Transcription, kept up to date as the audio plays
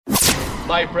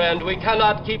My friend, we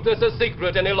cannot keep this a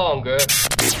secret any longer.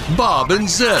 Bob and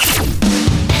Zip.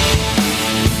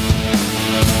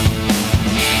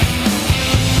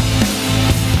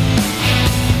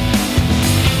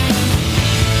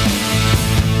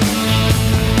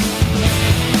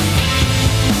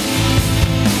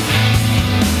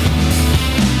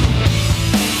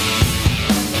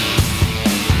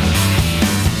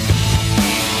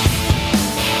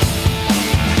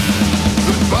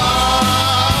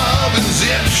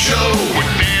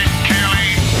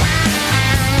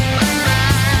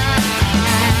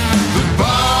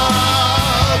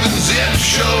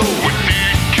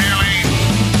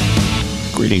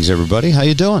 Greetings, everybody. How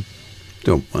you doing?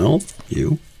 Doing well.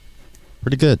 You?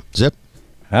 Pretty good. Zip?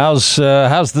 How's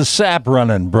the sap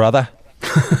running, brother?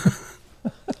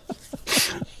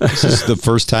 This is the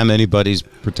first time anybody's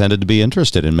pretended to be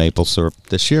interested in maple syrup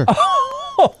this year.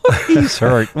 Oh, he's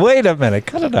hurt. Wait a minute.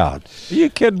 Cut it out. Are you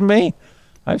kidding me?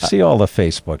 I see all the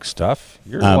Facebook stuff.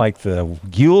 You're like the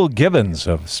Yule Gibbons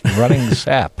of running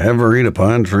sap. Ever eat a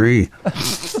pine tree?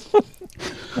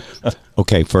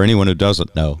 Okay, for anyone who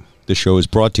doesn't know, the show is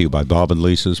brought to you by Bob and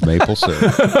Lisa's Maple Syrup.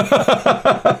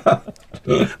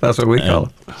 That's what we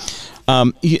call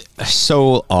it.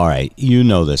 So, all right, you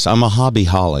know this. I'm a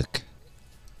hobbyholic.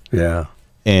 Yeah.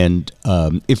 And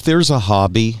if there's a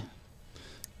hobby,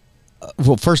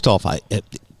 well, first off, I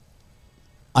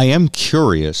am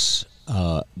curious,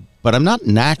 but I'm not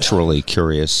naturally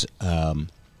curious. I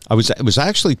was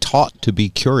actually taught to be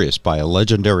curious by a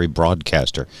legendary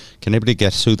broadcaster. Can anybody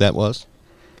guess who that was?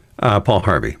 Paul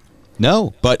Harvey.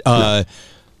 No, but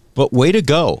way to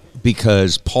go,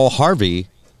 because Paul Harvey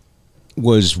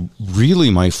was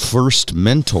really my first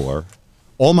mentor.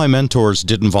 All my mentors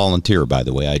didn't volunteer, by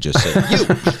the way. I just said, you.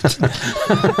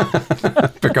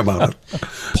 Pick them up.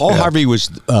 Paul Harvey was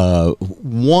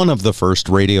one of the first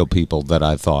radio people that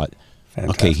I thought,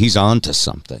 Fantastic. Okay, he's on to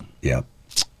something. Yeah.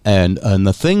 And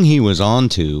the thing he was on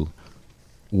to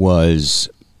was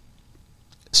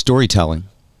storytelling.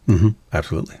 Mm-hmm.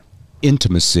 Absolutely.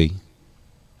 Intimacy.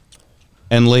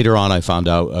 And later on, I found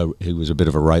out he was a bit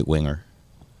of a right-winger.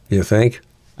 You think?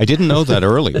 I didn't know that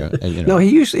earlier. No,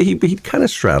 he kind of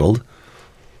straddled.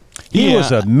 He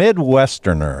was a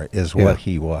Midwesterner, is what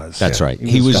he was. That's right.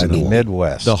 He was in the the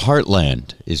Midwest. The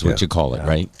heartland is what you call it,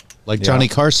 right? Like Johnny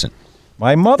Carson.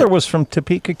 My mother was from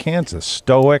Topeka, Kansas.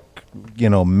 Stoic,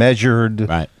 measured,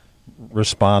 right,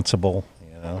 responsible.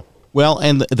 Well,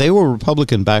 and they were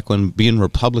Republican back when being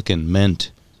Republican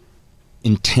meant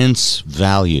intense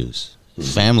values,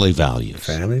 family values.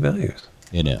 Family values.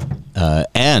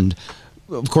 And,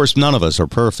 of course, none of us are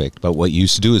perfect, but what you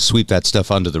used to do is sweep that stuff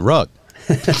under the rug.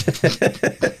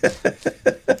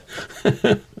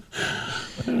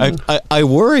 I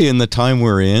worry in the time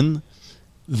we're in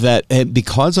that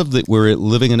because of we're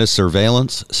living in a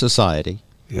surveillance society.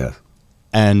 Yes.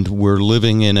 And we're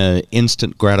living in an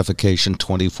instant gratification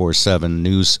 24/7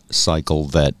 news cycle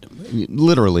that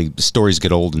literally stories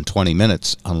get old in 20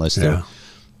 minutes unless they're,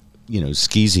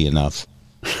 skeezy enough.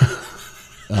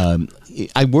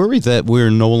 I worry that we're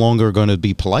no longer going to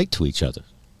be polite to each other.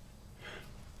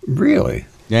 Really?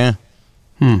 Yeah.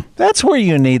 That's where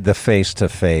you need the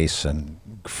face-to-face and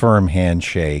firm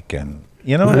handshake and...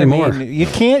 You know Not what anymore. I mean? You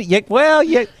can't.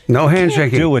 No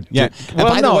handshaking. Do it. Yeah. Well,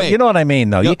 by the way, you know what I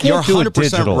mean. Though you can't do you're it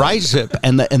digital. 100% right, Zip,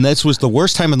 and this was the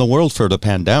worst time in the world for the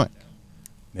pandemic.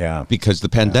 Yeah, because the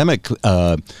pandemic,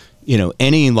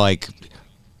 any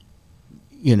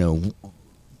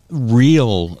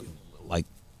real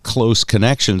close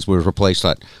connections were replaced.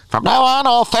 From now on,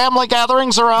 all family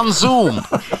gatherings are on Zoom.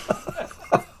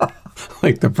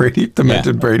 Like the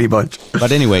demented Brady Bunch.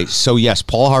 But anyway, so yes,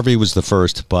 Paul Harvey was the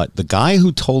first, but the guy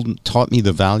who taught me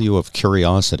the value of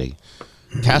curiosity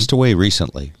passed away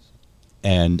recently,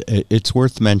 and it's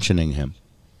worth mentioning him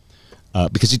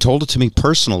because he told it to me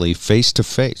personally, face to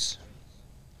face.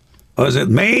 Was it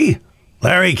me?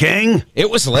 Larry King?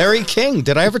 It was Larry King.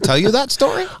 Did I ever tell you that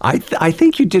story? I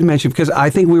think you did mention, because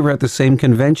I think we were at the same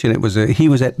convention. He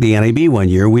was at the NAB one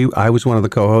year. I was one of the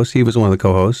co-hosts. He was one of the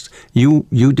co-hosts. You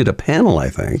did a panel, I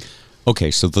think.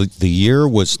 Okay, so the year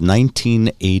was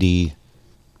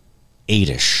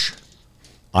 1988-ish.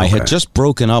 I had just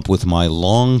broken up with my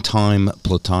longtime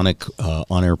platonic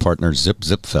on-air partner, Zip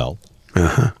Zipfel.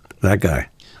 That guy.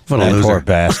 What a that loser. poor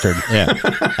bastard. Yeah.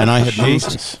 And I had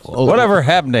Jesus. Whatever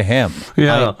happened to him?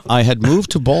 Yeah. I had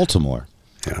moved to Baltimore,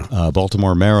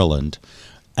 Baltimore, Maryland,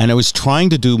 and I was trying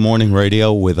to do morning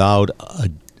radio without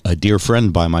a dear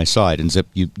friend by my side. And Zip,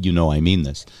 you know I mean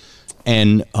this.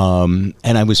 And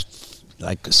I was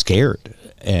scared,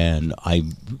 and I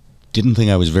didn't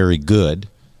think I was very good.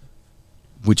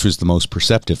 which was the most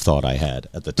perceptive thought I had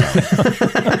at the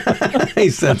time. He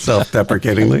said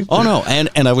self-deprecatingly. Oh, no.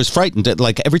 And I was frightened.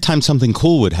 Like, every time something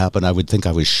cool would happen, I would think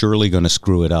I was surely going to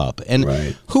screw it up. And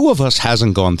Right. who of us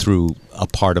hasn't gone through a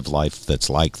part of life that's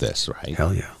like this, right?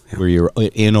 Hell yeah. Where you're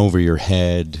in over your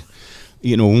head.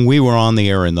 You know, when we were on the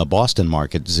air in the Boston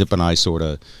market, Zip and I sort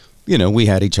of, you know, we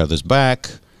had each other's back.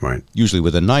 Right. Usually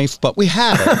with a knife, but we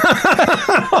had it.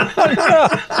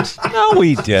 No,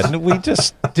 we didn't. We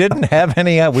just didn't have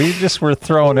any. We just were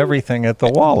throwing everything at the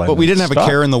wall. But we didn't have a Stop.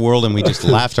 care in the world, and we just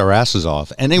laughed our asses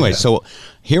off. And anyway, so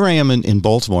here I am in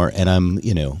Baltimore, and I'm,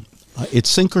 you know, it's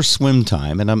sink or swim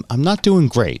time, and I'm not doing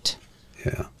great.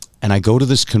 Yeah. And I go to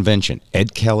this convention.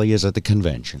 Ed Kelly is at the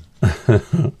convention.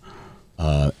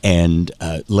 And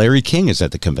Larry King is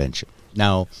at the convention.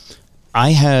 Now,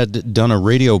 I had done a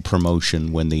radio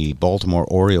promotion when the Baltimore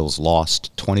Orioles lost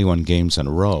 21 games in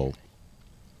a row,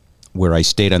 where I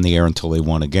stayed on the air until they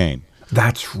won a game.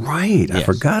 That's right. I Yes.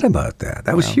 forgot about that.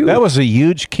 That was huge. That was a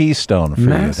huge keystone for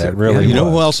Massive. you. That really. Yeah. You know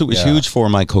was. who else it was Yeah. huge for?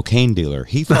 My cocaine dealer.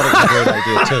 He thought it was a great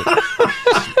idea, too.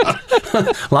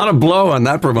 a lot of blow on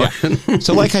that promotion.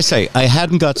 So like I say, I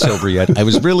hadn't got sober yet. I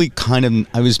was really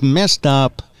I was messed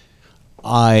up.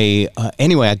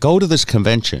 Anyway, I go to this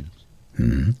convention,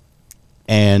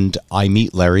 and I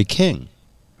meet Larry King.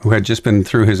 Who had just been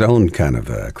through his own kind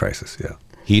of crisis. Yeah.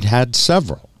 He'd had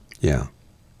several. Yeah.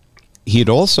 He'd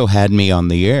also had me on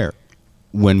the air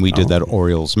when we did that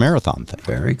Orioles marathon thing.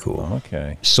 Very cool.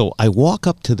 Okay. So I walk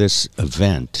up to this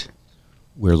event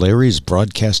where Larry's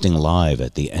broadcasting live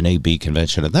at the NAB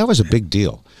convention, and that was a big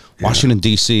deal. Washington,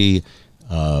 D.C.,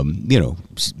 you know,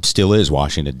 still is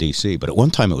Washington, D.C., but at one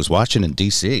time it was Washington,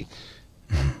 D.C.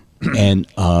 And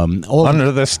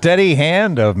Under the steady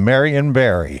hand of Marion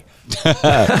Barry.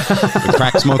 the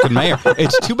crack-smoking mayor.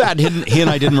 It's too bad he and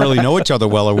I didn't really know each other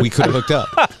well, or we could have hooked up.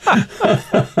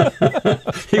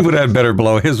 He would have had better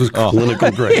blow. His was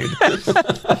clinical grade.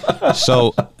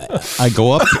 So I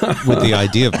go up with the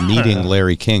idea of meeting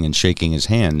Larry King and shaking his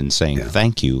hand and saying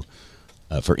thank you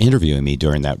for interviewing me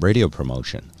during that radio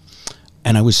promotion.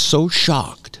 And I was so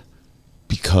shocked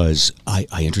because I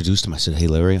introduced him. I said, "Hey,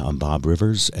 Larry, I'm Bob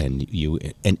Rivers." And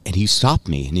he stopped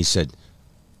me and he said,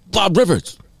 "Bob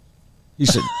Rivers." He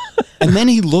said, and then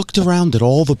he looked around at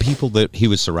all the people that he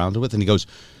was surrounded with and he goes,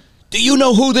 "Do you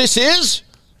know who this is?"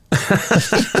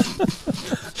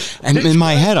 And in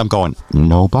my head, I'm going,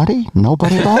 nobody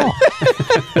at all.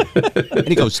 And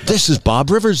he goes, "This is Bob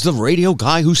Rivers, the radio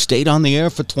guy who stayed on the air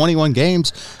for 21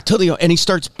 games and he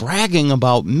starts bragging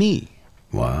about me.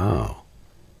 Wow.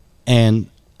 And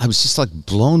I was just like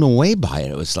blown away by it.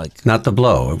 It was like, Not the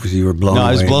blow. It was you were blown away. no,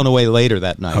 I was blown away later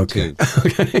that night Okay. too.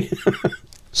 Okay.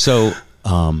 So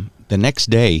the next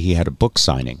day, he had a book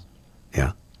signing,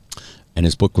 Yeah. and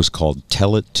his book was called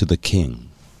 "Tell It to the King."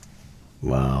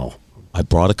 Wow. I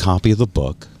brought a copy of the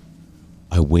book.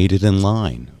 I waited in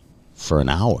line for an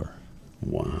hour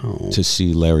Wow. to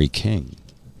see Larry King.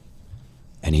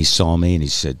 And he saw me and he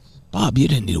said, "Bob, you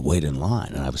didn't need to wait in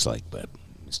line." And I was like, "But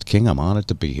Mr. King, I'm honored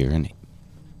to be here." And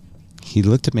he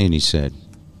looked at me and he said,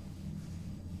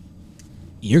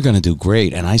 "You're going to do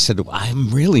great." And I said,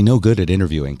 "I'm really no good at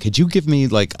interviewing. Could you give me,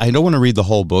 like, I don't want to read the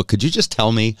whole book. Could you just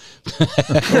tell me?"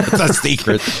 It's a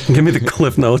secret. Give me the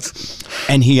cliff notes.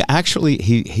 And he actually,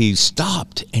 he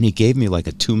stopped and he gave me like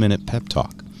a 2-minute pep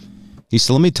talk. He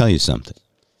said, "Let me tell you something."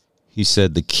 He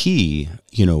said, "The key,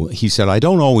 you know," he said, "I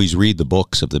don't always read the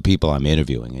books of the people I'm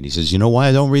interviewing." And he says, "You know why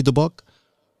I don't read the book?"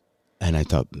 And I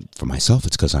thought, for myself,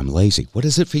 it's because I'm lazy. "What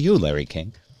is it for you, Larry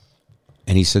King?"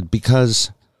 And he said, "Because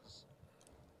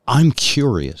I'm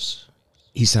curious."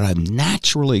 He said, "I'm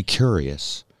naturally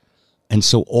curious. And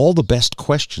so all the best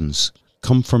questions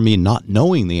come from me not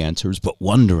knowing the answers, but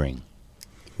wondering,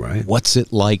 Right. what's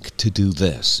it like to do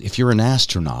this? If you're an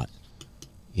astronaut,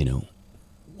 you know,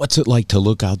 what's it like to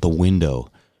look out the window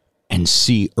and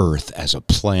see Earth as a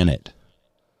planet?"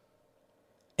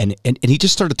 And he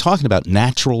just started talking about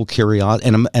natural curiosity.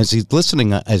 And as he's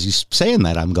listening, as he's saying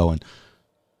that, I'm going,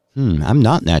 I'm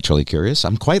not naturally curious.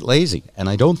 I'm quite lazy. And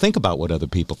I don't think about what other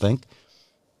people think.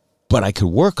 But I could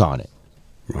work on it.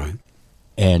 Right.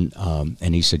 And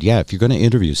he said, "Yeah, if you're going to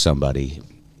interview somebody,"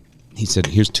 he said,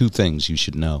 "here's 2 things you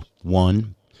should know.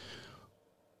 1,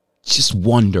 just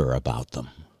wonder about them.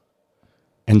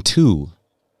 And 2,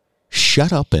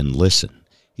 shut up and listen."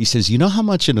 He says, "You know how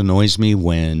much it annoys me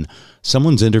when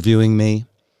someone's interviewing me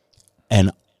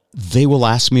and they will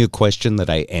ask me a question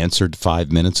that I answered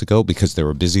 5 minutes ago because they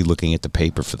were busy looking at the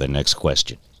paper for the next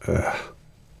question."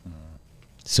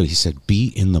 So he said, be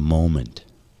in the moment.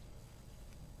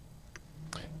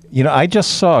 You know, I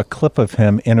just saw a clip of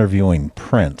him interviewing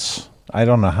Prince I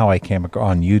don't know how I came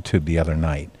on YouTube the other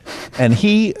night, and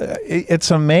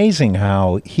it's amazing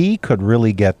how he could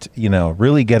really get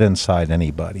inside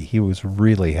anybody. He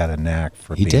really had a knack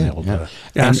for being able to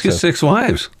ask his 6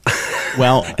 wives.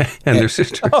 Well, and their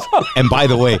sisters. And by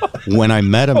the way, when I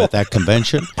met him at that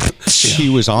convention, he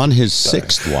was on his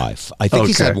 6th wife. I think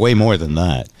he's had way more than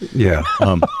that. Yeah.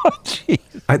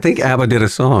 I think ABBA did a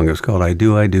song. It was called "I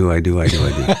Do, I Do, I Do, I Do,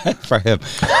 I Do." For him,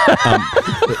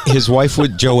 his wife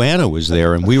Joanna was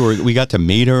there, and we got to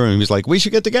meet her, and he was like, "We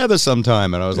should get together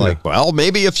sometime." And I was like, "Well,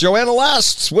 maybe if Joanna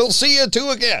lasts, we'll see you two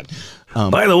again."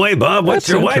 By the way, Bob, what's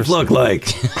your wife look like?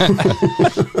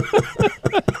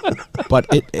 But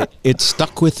it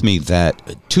stuck with me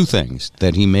that 2 things: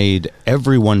 that he made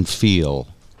everyone feel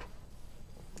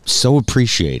so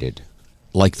appreciated,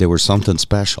 like they were something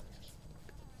special.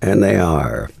 And they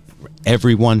are.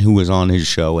 Everyone who was on his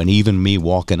show, and even me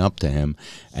walking up to him,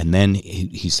 and then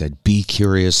he said, "Be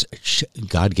curious.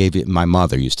 God gave you," my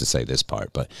mother used to say this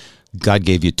part, but God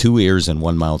gave you 2 ears and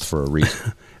 1 mouth for a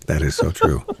reason. That is so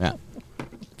true. Yeah.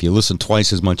 If you listen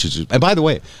twice as much as you... And by the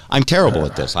way, I'm terrible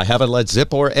at this. I haven't let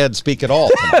Zip or Ed speak at all.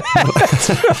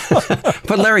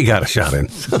 But Larry got a shot in.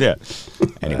 Yeah.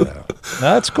 Anyway.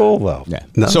 That's cool, though. Yeah.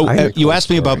 No, So you cool asked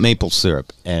me story. about maple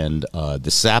syrup, and the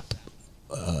sap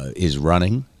is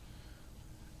running.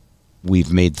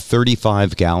 We've made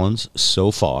 35 gallons so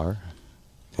far,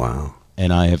 Wow.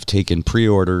 and I have taken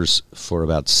pre-orders for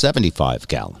about 75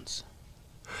 gallons.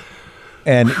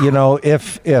 And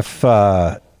if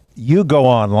you go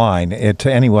online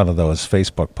to any one of those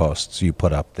Facebook posts you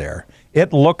put up there,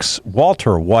 it looks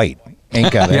Walter White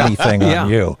ain't got anything on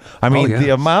you. I mean, the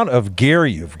amount of gear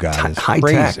you've got is High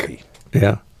crazy. tech.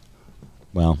 Yeah.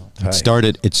 Well, it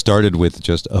started with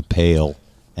just a pail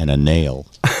and a nail.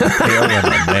 Pail and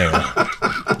a nail.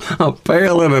 A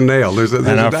pail and a nail. There's a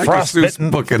Dr. Seuss frostbitten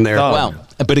book in there. thumb. Well,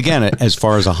 but again, as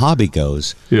far as a hobby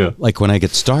goes, like when I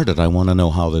get started, I want to know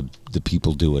how the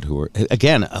people do it who are...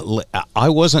 Again, I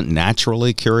wasn't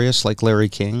naturally curious like Larry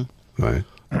King, Right.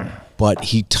 but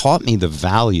he taught me the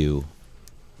value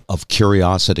of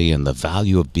curiosity and the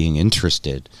value of being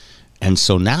interested. And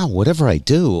so now, whatever I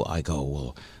do, I go,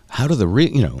 well, how do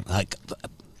like...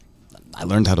 I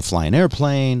learned how to fly an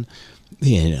airplane.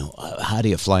 How do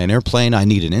you fly an airplane? I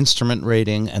need an instrument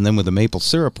rating. And then with the maple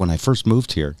syrup, when I first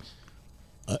moved here,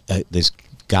 this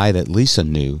guy that Lisa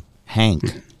knew,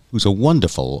 Hank, who's a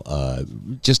wonderful,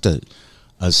 just a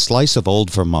slice of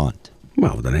old Vermont.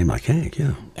 Well, with a name like Hank,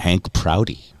 yeah. Hank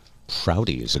Prouty.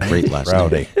 Prouty is a great last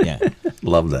Prouty. name. Yeah.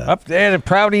 Love that. Up there, the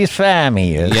Prouty's fam,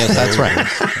 he is. Yes, that's right.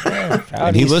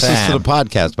 And he listens to the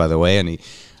podcast, by the way, and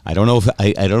I don't know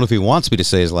if he wants me to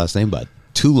say his last name, but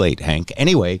too late, Hank.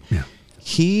 Anyway,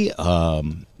 he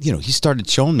he started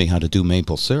showing me how to do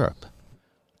maple syrup.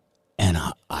 And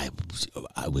I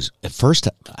was at first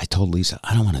I told Lisa,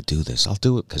 I don't want to do this. I'll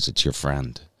do it because it's your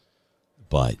friend.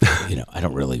 But, I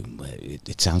don't really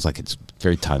it sounds like it's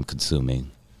very time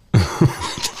consuming.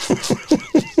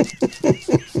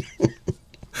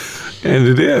 And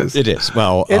it is. It is.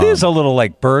 Well, It is a little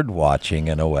like bird watching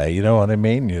in a way. You know what I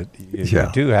mean? You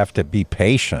do have to be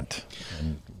patient.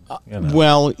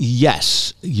 Well,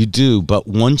 yes, you do. But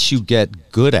once you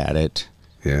get good at it,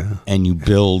 and you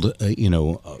build,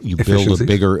 you build a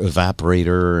bigger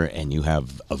evaporator, and you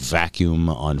have a vacuum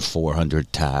on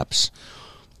 400 taps.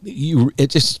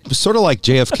 It's just sort of like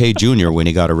JFK Jr. when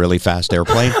he got a really fast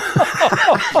airplane.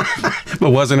 But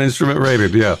wasn't instrument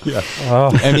rated, yeah.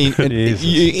 I mean,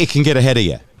 it can get ahead of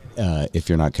you if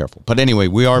you're not careful. But anyway,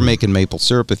 we are making maple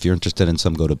syrup. If you're interested in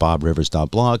some, go to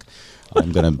bobrivers.blog.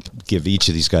 I'm going to give each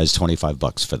of these guys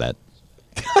 $25 for that.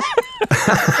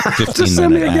 15 Just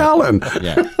send me a gallon.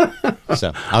 Yeah.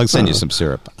 So I'll send you some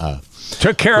syrup.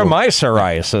 Took care of my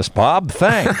psoriasis, Bob.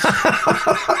 Thanks.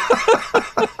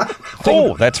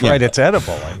 Oh, that's right. It's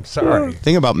edible. I'm sorry. The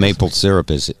thing about maple syrup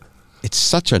is it's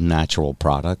such a natural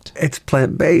product. It's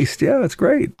plant-based. Yeah, it's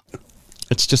great.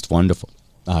 It's just wonderful.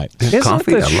 All right. Isn't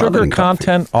Coffee, I the love it sugar in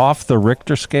content off the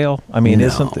Richter scale? I mean, No.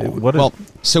 isn't it?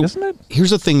 Isn't it? Here's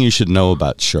the thing you should know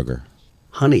about sugar.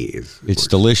 Honey is. It's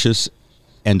delicious.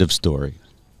 End of story.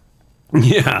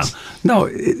 Yeah. No,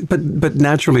 but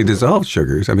naturally dissolved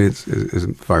sugars, I mean, it's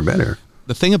far better.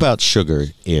 The thing about sugar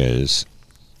is,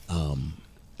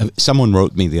 someone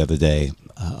wrote me the other day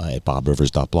at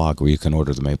bobrivers.blog where you can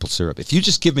order the maple syrup. If you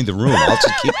just give me the room, I'll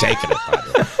just keep taking it.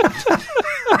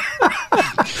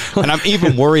 And I'm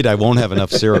even worried I won't have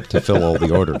enough syrup to fill all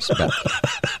the orders. But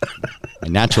my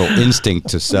natural instinct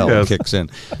to sell kicks in.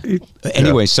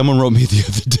 Anyway, someone wrote me the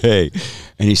other day,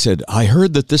 and he said, I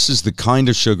heard that this is the kind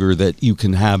of sugar that you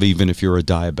can have even if you're a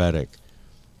diabetic.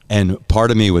 And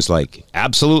part of me was like,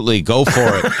 absolutely, go for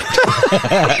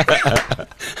it.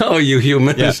 Oh, you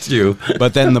humanist, you.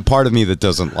 But then the part of me that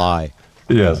doesn't lie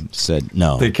Yes. said,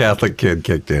 no. The Catholic kid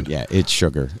kicked in. Yeah, it's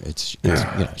sugar. It's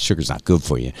sugar's not good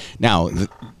for you. Now,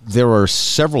 there are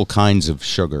several kinds of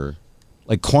sugar,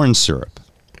 like corn syrup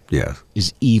Yes.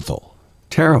 is evil.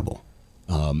 Terrible.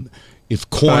 If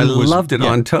corn I was, loved it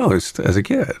on toast as a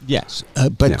kid. Yes,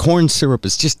 but Yeah. corn syrup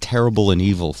is just terrible and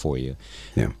evil for you.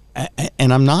 Yeah.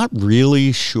 And I'm not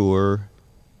really sure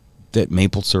that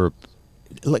maple syrup.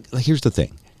 Like here's the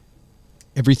thing: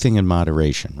 everything in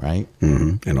moderation, right?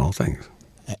 Mm-hmm. In all things.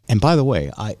 And by the way,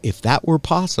 if that were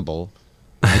possible,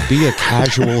 I'd be a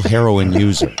casual heroin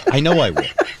user. I know I would.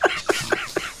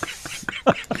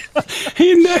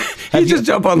 He just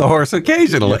jump on the horse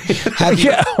occasionally.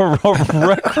 Yeah, a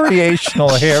recreational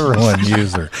heroin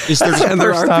user. Is there, That's the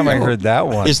there first are time I people. heard that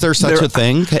one. is there such a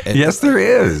thing? Yes, there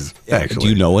is. Actually, Do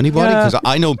you know anybody? Yeah. Because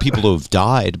I know people who have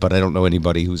died, but I don't know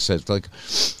anybody who says like,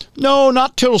 no,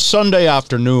 not till Sunday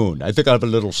afternoon. I think I have a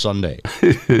little Sunday.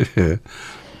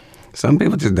 Some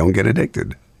people just don't get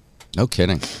addicted. No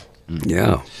kidding.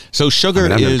 Yeah. So sugar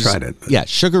I've never is tried it, but-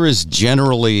 sugar is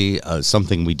generally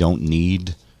something we don't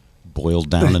need boiled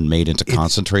down and made into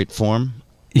concentrate form.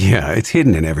 Yeah, it's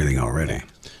hidden in everything already.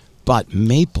 But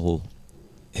maple,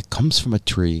 it comes from a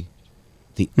tree.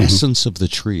 The essence of the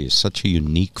tree is such a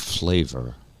unique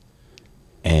flavor.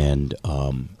 And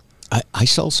I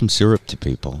sell some syrup to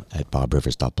people at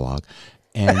bobrivers.blog.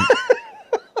 And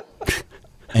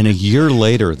and a year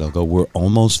later, they'll go, we're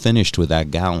almost finished with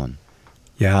that gallon.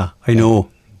 Yeah, I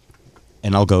know.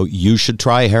 And I'll go, you should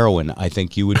try heroin. I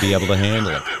think you would be able to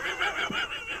handle it.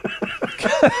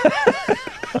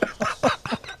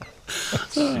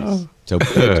 So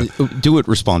do it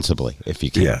responsibly if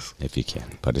you can. Yes. If you can.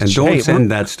 But And it's don't Hey, send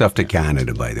that stuff to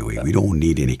Canada, by the way. We don't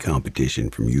need any competition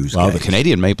from you well, guys. the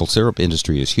Canadian maple syrup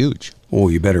industry is huge. Oh,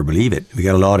 you better believe it. We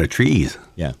got a lot of trees.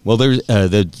 Yeah. Well, there's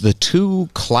the two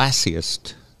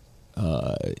classiest.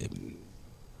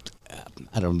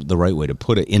 I don't know the right way to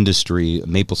put it.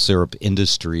 Maple syrup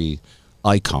industry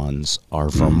icons are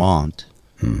Vermont,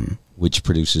 which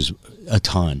produces a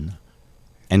ton,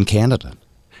 and Canada.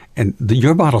 And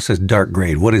your bottle says dark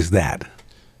grade. What is that?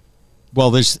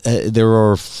 Well, there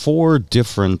are 4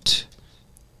 different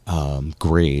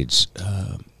grades.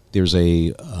 There's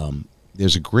a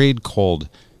grade called.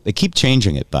 They keep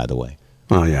changing it, by the way.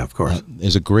 Oh, yeah, of course.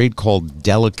 There's a grade called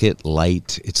Delicate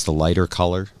Light. It's the lighter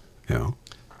color. Yeah.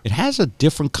 It has a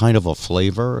different kind of a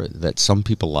flavor that some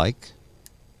people like,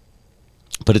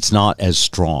 but it's not as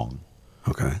strong.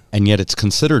 Okay. And yet it's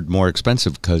considered more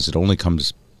expensive because it only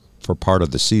comes for part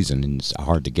of the season and it's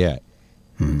hard to get.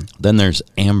 Then there's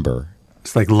Amber.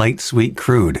 It's like light, sweet,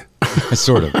 crude.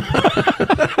 Sort of.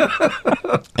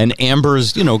 And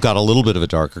amber's, got a little bit of a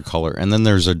darker color. And then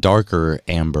there's a darker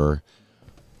amber.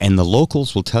 And the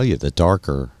locals will tell you the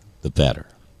darker, the better.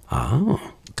 Oh.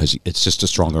 Because it's just a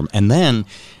stronger. And then,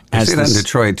 I as say that in this,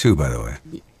 Detroit, too, by the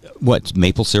way. what,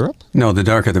 maple syrup? No, the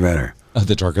darker the better.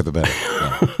 The darker, the better.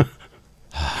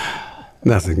 Yeah.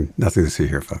 Nothing to see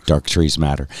here, folks. Dark trees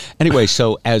matter. Anyway,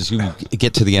 so as you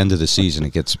get to the end of the season,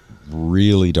 it gets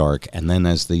really dark. And then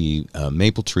as the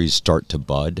maple trees start to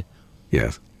bud,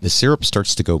 Yes. the syrup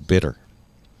starts to go bitter.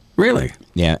 Really?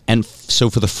 Yeah, and so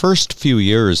for the first few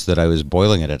years that I was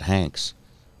boiling it at Hank's,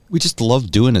 we just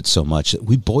loved doing it so much that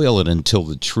we boil it until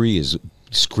the tree is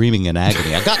screaming in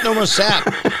agony. I got no more sap.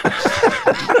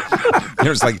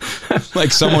 There's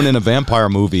like someone in a vampire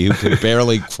movie who can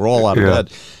barely crawl out of Yeah.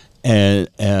 bed,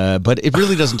 and but it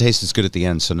really doesn't taste as good at the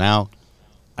end. So now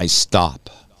I stop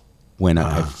when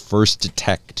I first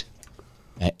detect,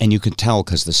 and you can tell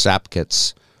because the sap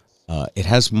gets, it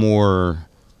has more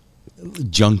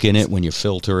junk in it when you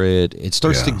filter it. It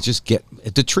starts to Yeah. just get,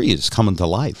 the tree is coming to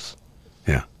life.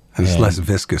 Yeah. And it's And- less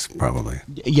viscous, probably.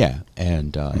 Yeah,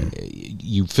 and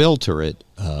you filter it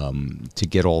to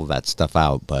get all that stuff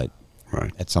out, but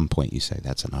Right. at some point you say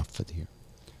that's enough for the year.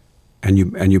 And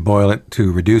you boil it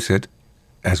to reduce it,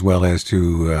 as well as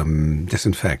to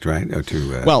disinfect, right? Or to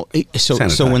So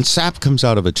sanitize. when sap comes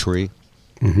out of a tree,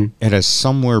 it has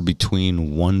somewhere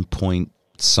between 1 point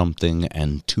something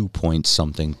and 2 point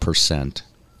something %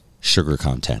 sugar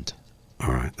content.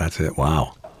 All right, that's it.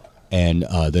 Wow. And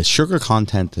the sugar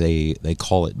content, they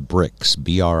call it bricks,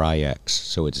 BRIX.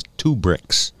 So it's 2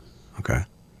 bricks. Okay.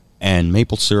 And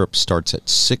maple syrup starts at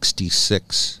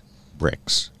 66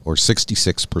 bricks or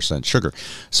 66% sugar.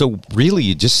 So really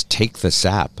you just take the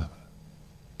sap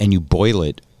and you boil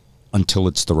it until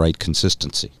it's the right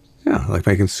consistency. Yeah, like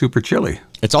making super chili.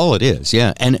 It's all it is,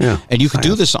 yeah. And Yeah, you could do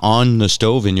science. this on the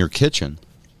stove in your kitchen.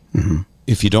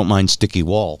 If you don't mind sticky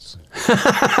walls.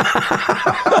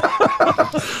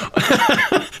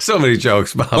 So many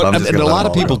jokes, Bob. But, I'm just and a gonna let lot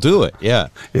them of all people go. do it, yeah.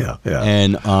 Yeah, yeah.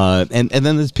 And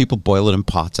then there's people boil it in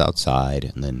pots outside,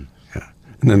 and then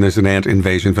And then there's an ant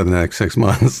invasion for the next 6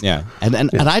 months. yeah, and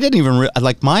I didn't even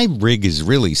like my rig is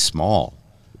really small.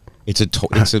 It's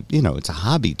a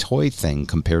hobby toy thing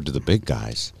compared to the big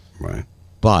guys. Right.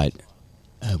 But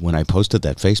when I posted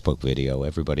that Facebook video,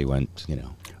 everybody went,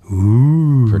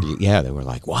 ooh, pretty. Yeah, they were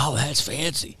like, "Wow, that's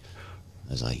fancy."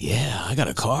 I was like, "Yeah, I got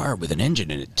a car with an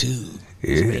engine in it too."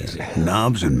 Yeah,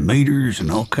 knobs and meters and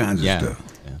all kinds of stuff.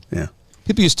 Yeah.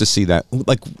 People used to see that,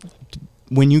 like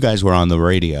when you guys were on the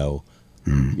radio,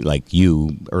 like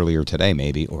you earlier today,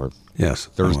 maybe, or Yes.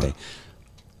 Thursday.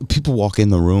 People walk in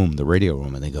the room, the radio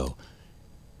room, and they go,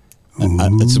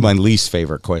 "It's my least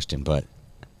favorite question, but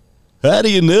how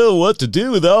do you know what to do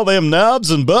with all them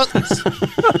knobs and buttons?"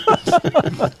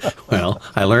 Well,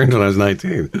 I learned when I was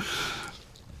 19.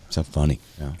 So funny.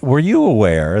 Yeah. Were you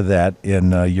aware that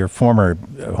in your former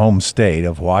home state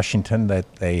of Washington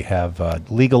that they have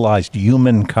legalized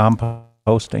human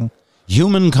composting?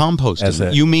 Human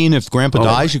composting. You mean if Grandpa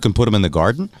dies, you can put him in the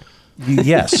garden?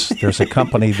 Yes, there's a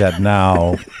company that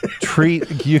now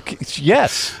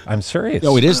Yes, I'm serious.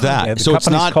 No, it is that. And the So it's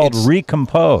company's not called it's-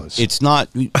 Recompose. It's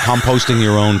not composting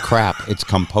your own crap. It's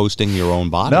composting your own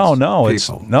bodies. No, it's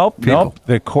People. nope. People.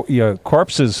 The your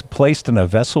corpse is placed in a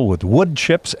vessel with wood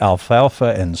chips,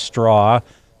 alfalfa, and straw,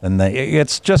 and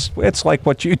it's like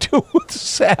what you do with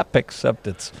sap, except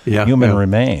it's human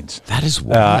remains. That is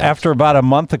wild. After about a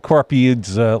month, the corpse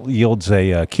yields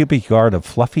a cubic yard of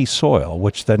fluffy soil,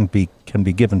 which then can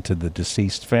be given to the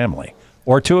deceased family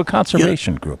or to a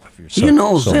conservation group. If you're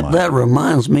so Zip, minded. that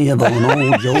reminds me of an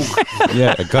old joke.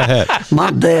 Yeah, go ahead. My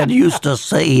dad used to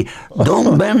say,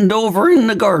 "Don't bend over in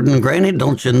the garden, Granny.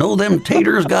 Don't you know them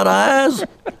taters got eyes?"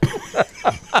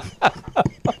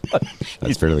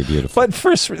 That's fairly beautiful. But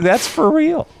that's for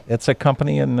real. It's a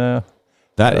company in That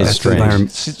is That's strange.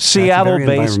 environment-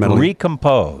 Seattle-based environmentally-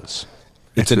 Recompose.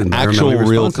 It's an environmentally actual real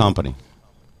responsible. company.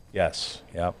 Yes.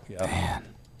 Yep.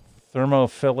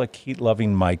 Thermophilic,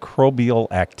 heat-loving microbial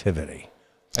activity.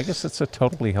 I guess it's a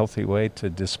totally healthy way to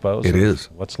dispose It of is.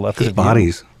 what's left Because of you.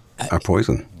 bodies are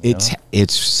poison.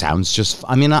 It sounds just.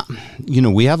 I mean,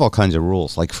 we have all kinds of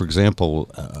rules. Like for example,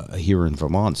 here in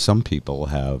Vermont, some people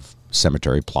have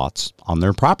cemetery plots on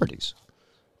their properties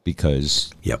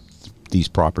because Yep. these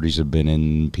properties have been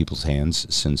in people's hands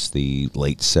since the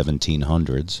late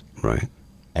 1700s, Right.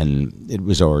 and it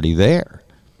was already there.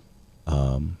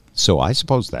 So I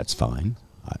suppose that's fine.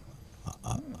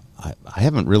 I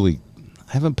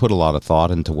haven't put a lot of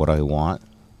thought into what I want.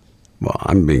 Well,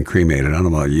 I'm being cremated. I don't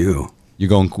know about you. You're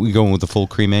going with the full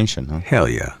cremation, huh? Hell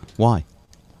yeah. Why?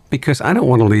 Because I don't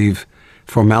want to leave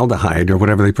formaldehyde or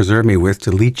whatever they preserve me with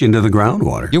to leach into the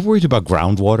groundwater. You're worried about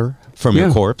groundwater from your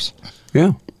Yeah. corpse?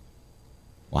 Yeah.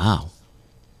 Wow.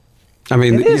 I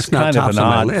mean, It is it's not kind of tops an on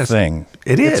my odd list. thing.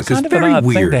 It is. It's kind of an very odd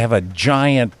thing weird. to have a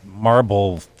giant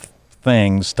marble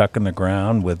thing stuck in the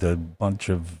ground with a bunch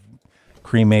of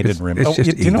cremated remains. It's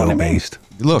just you know what I mean? ego-based.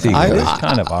 Look, It's It is ego-based.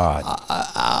 kind of odd.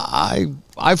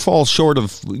 I fall short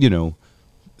of,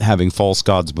 having false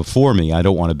gods before me. I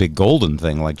don't want a big golden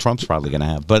thing like Trump's probably going to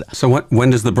have. But So when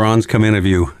does the bronze come in of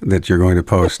you that you're going to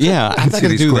post? yeah, I'm on not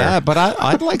going to City do Square? that. But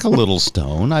I'd like a little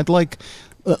stone. I'd like,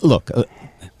 look,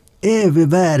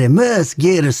 Everybody must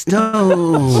get a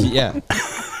stone. yeah.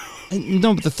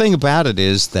 No, but the thing about it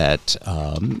is that,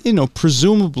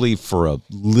 presumably for a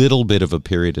little bit of a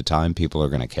period of time, people are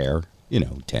going to care,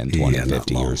 10, 20, Yeah, not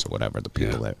 50 long. years or whatever, the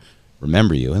people that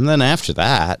remember you. And then after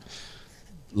that,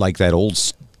 like that old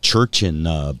church in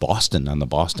Boston on the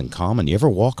Boston Common, you ever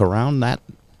walk around that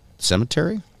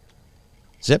cemetery?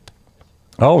 Zip?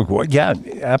 Oh, well, yeah.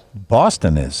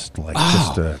 Boston is like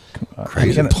just a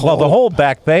crazy. well, the whole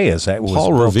Back Bay is that was Paul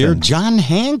built Revere. in- John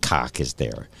Hancock is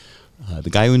there, the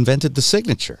guy who invented the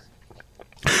signature.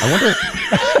 I wonder.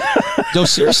 No,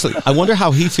 seriously. I wonder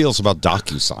how he feels about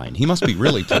DocuSign. He must be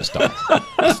really pissed off.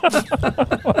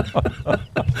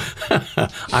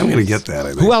 I'm going to get that, I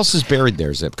think. Who else is buried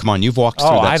there, Zip? Come on, you've walked through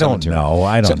that I don't cemetery. know.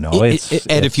 I don't know.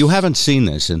 Ed, if you haven't seen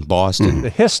this in Boston, the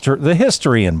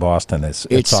history in Boston is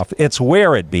it's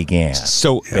where it began.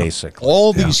 so basically,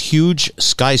 all these huge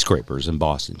skyscrapers in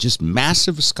Boston, just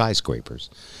massive skyscrapers,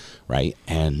 right?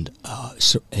 And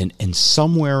and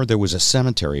somewhere there was a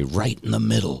cemetery right in the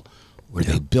middle where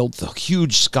they built the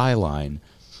huge skyline,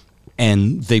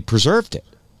 and they preserved it.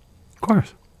 Of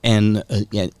course. And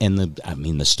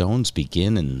the stones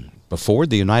begin before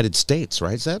the United States,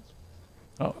 right? Is that?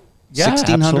 yeah,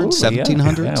 1600s, absolutely,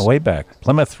 1700s? yeah, way back.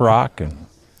 Plymouth Rock and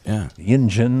Yeah. the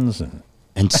engines and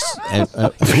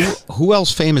who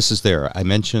else famous is there? I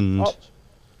mentioned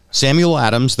Samuel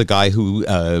Adams, the guy who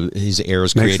his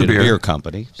heirs Makes created the a beer. beer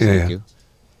company. Yeah, Thank yeah.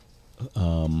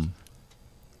 you.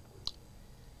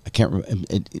 I can't remember.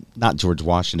 Not George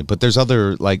Washington, but there's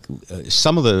other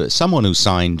someone who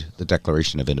signed the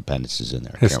Declaration of Independence is in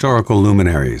there. I can't Historical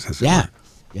luminaries. As it remember.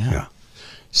 were. Yeah.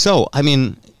 So I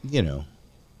mean,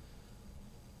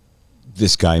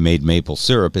 this guy made maple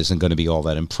syrup isn't going to be all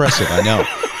that impressive. I know.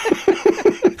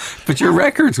 But your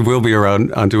records will be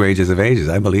around onto ages of ages.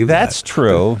 I believe That's that.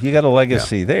 true. You got a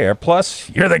legacy there. Plus,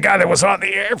 you're the guy that was on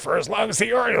the air for as long as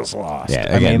the Orioles lost. Yeah,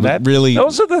 I again, mean, that really-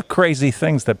 those are the crazy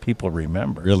things that people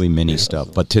remember. Really mini stuff.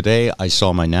 But today I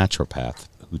saw my naturopath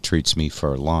who treats me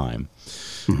for Lyme,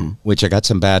 which I got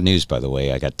some bad news, by the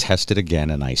way. I got tested again,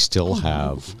 and I still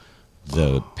have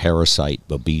the parasite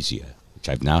Babesia, which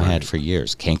I've now had for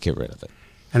years. Can't get rid of it.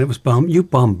 And it was you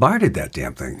bombarded that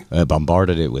damn thing. I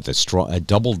bombarded it with a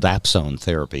double Dapsone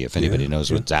therapy. If anybody knows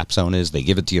what Dapsone is, they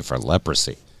give it to you for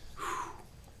leprosy.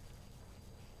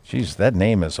 Jeez, that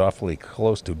name is awfully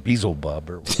close to Beelzebub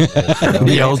or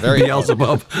whatever. very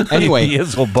Beelzebub. Anyway,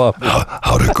 Beelzebub.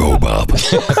 How'd it go, Bob?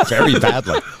 very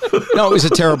badly. No, it was a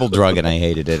terrible drug, and I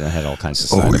hated it. And I had all kinds of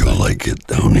side Oh, effects. you like it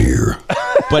down here?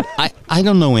 But I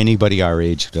don't know anybody our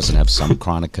age who doesn't have some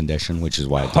chronic condition, which is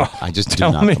why I just do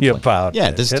Tell not me complain. about Yeah,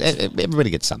 it. everybody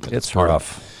gets something. It's part of-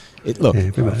 rough. Look,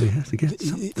 Everybody has to get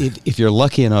something. if you're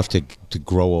lucky enough to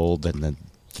grow old, then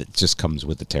it just comes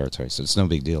with the territory, so it's no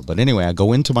big deal. But anyway, I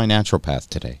go into my naturopath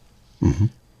today,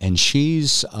 and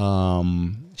she's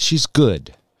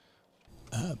good.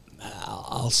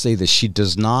 I'll say this: she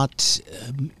does not.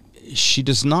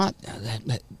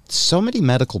 So many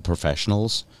medical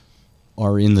professionals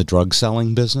are in the drug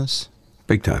selling business.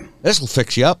 Big time. This will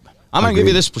fix you up. I'm going to give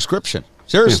you this prescription.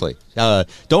 Seriously.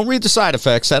 Don't read the side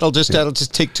effects. That'll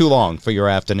just take too long for your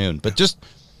afternoon. But just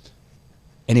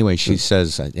anyway, she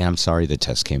says, I'm sorry the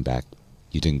test came back.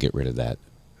 You didn't get rid of that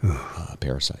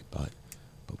parasite, but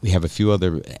we have a few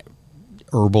other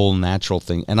herbal, natural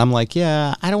things. And I'm like,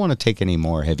 I don't want to take any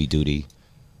more heavy duty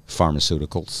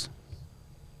pharmaceuticals.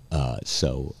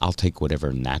 So I'll take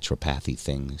whatever naturopathy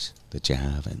things that you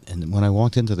have. And when I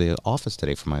walked into the office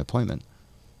today for my appointment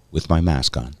with my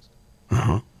mask on,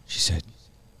 she said,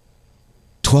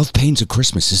 12 Pains of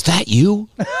Christmas, is that you?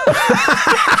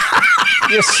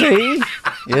 You see?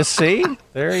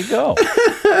 There you go.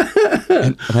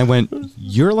 And I went,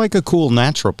 you're like a cool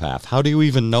naturopath. How do you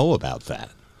even know about that?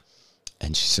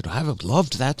 And she said, I've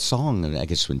loved that song. And I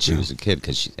guess when she was a kid,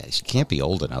 because she can't be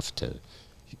old enough to.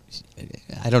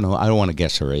 I don't know. I don't want to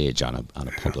guess her age on a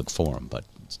public forum, but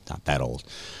it's not that old.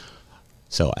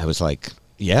 So I was like,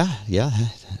 yeah,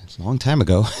 it's a long time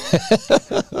ago.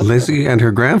 Lizzie and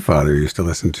her grandfather used to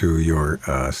listen to your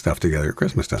stuff together at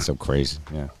Christmas time. So crazy,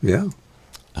 yeah. Yeah.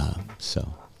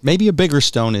 So maybe a bigger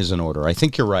stone is in order. I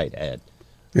think you're right, Ed.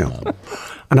 Yeah.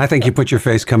 And I think you put your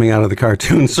face coming out of the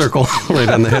cartoon circle right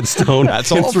on the headstone.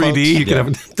 That's in all, 3D. folks. You can Yeah. have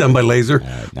it done by laser.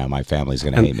 Now my family's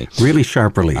going to hate me. Really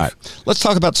sharp relief. All right, let's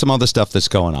talk about some other stuff that's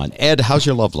going on. Ed, how's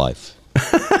your love life?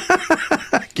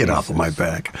 Get off of my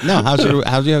back. No, how's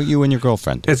you and your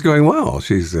girlfriend? It's going well.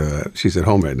 She's at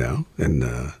home right now, and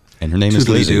And her name is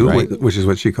Lizzie, Toledo, right? which is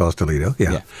what she calls Toledo.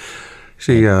 Yeah. Yeah.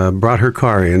 She brought her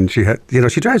car in. She had,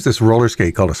 she drives this roller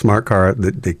skate called a smart car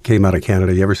that came out of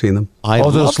Canada. You ever seen them? I Oh,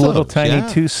 love those little those, tiny yeah.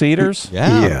 two-seaters?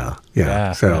 Yeah.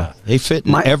 Yeah. So yeah. They fit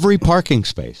in My- every parking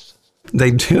space. they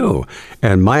do.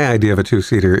 And my idea of a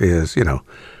two-seater is,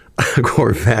 a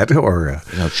Corvette or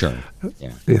Sure.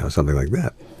 Yeah. something like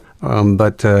that.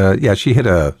 But she hit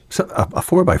a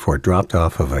 4x4 dropped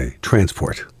off of a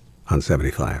transport on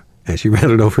 75. And she ran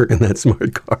it over in that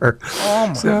smart car. Oh,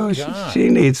 my So God. she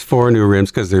needs 4 new rims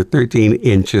because they're 13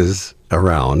 inches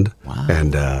around. Wow.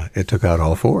 And it took out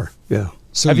all 4. Yeah.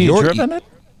 So Have you you're- driven it?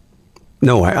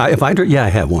 No, I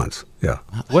have once. Yeah.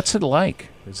 What's it like?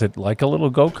 Is it like a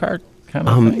little go-kart kind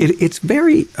of thing? It's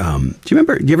very. Do you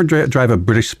ever drive a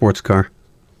British sports car?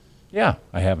 Yeah,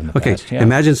 I have in the Okay. past. Yeah.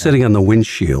 Imagine sitting on the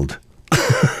windshield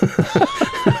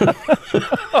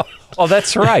Oh,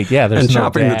 that's right. Yeah, there's and no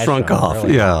chopping the dash trunk on it, off.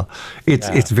 really. Yeah.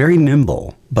 It's very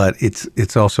nimble, but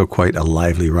it's also quite a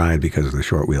lively ride because of the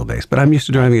short wheelbase. But I'm used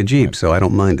to driving a Jeep, so I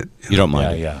don't mind it. You don't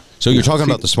mind Yeah, it. yeah. So you're talking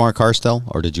about the smart car still,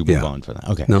 or did you move Yeah. on for that?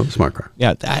 Okay. No, smart car.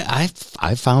 Yeah,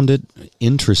 I found it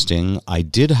interesting. I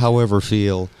did, however,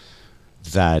 feel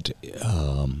that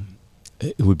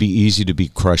it would be easy to be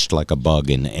crushed like a bug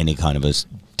in any kind of a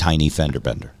tiny fender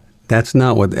bender. That's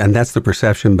not and that's the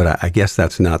perception, but I guess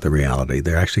that's not the reality.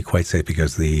 They're actually quite safe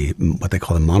because what they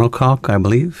call the monocoque, I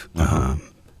believe,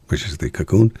 which is the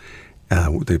cocoon,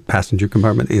 the passenger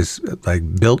compartment is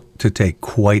like built to take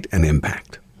quite an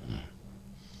impact.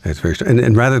 It's very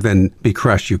and rather than be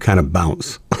crushed, you kind of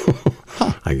bounce.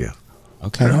 I guess.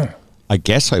 Okay. I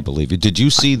guess I believe you. Did you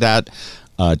see that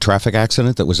traffic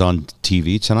accident that was on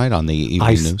TV tonight on the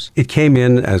evening news? It came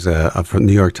in as from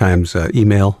New York Times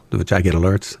email, which I get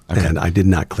alerts, and I did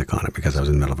not click on it because I was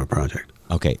in the middle of a project.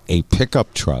 Okay. A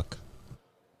pickup truck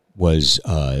was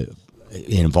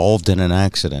involved in an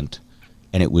accident,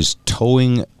 and it was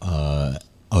towing a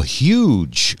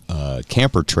huge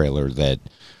camper trailer that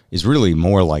is really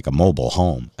more like a mobile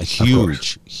home, a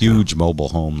huge mobile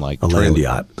home like a trailer. land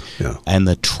yacht. Yeah. And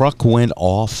the truck went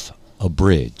off a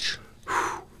bridge.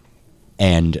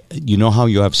 And you know how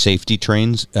you have safety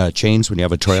chains when you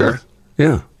have a trailer? Sure.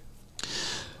 Yeah.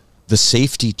 The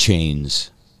safety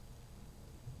chains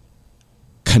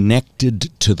connected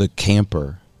to the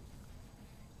camper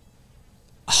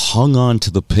hung on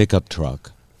to the pickup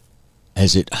truck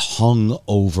as it hung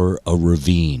over a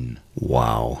ravine.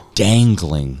 Wow.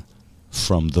 Dangling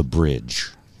from the bridge.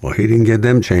 Well, he didn't get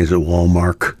them chains at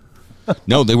Walmart.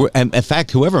 No, they were. In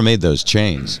fact, whoever made those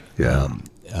chains, Yeah.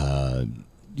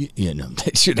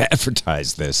 they should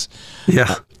advertise this.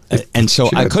 Yeah. And so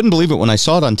I Should. couldn't believe it when I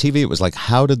saw it on TV. It was like,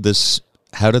 how did this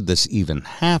even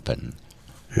happen?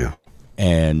 Yeah.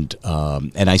 And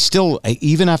I still,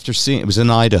 even after seeing, it was in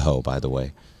Idaho, by the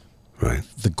way. Right.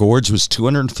 The gorge was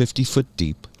 250 foot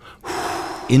deep.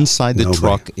 Inside the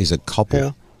truck is a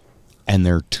couple and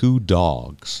their 2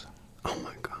 dogs. Oh,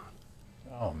 my God.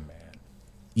 Oh, man.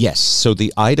 Yes. So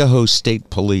the Idaho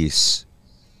State Police,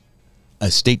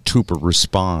 a state trooper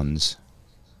responds.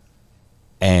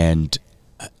 And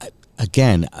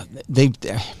again,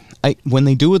 when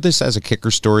they do this as a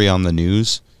kicker story on the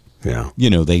news, Yeah.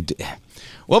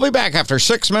 we'll be back after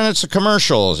 6 minutes of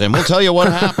commercials, and we'll tell you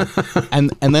what happened.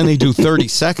 and then they do 30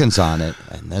 seconds on it,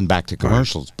 and then back to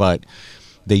commercials. But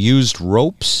they used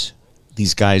ropes.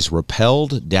 These guys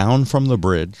rappelled down from the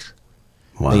bridge.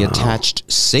 Wow. They attached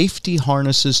safety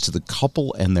harnesses to the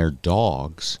couple and their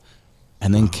dogs,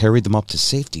 and then carried them up to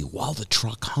safety while the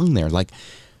truck hung there. Like,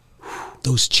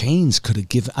 those chains could have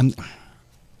given...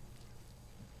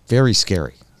 very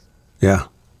scary. Yeah.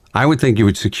 I would think you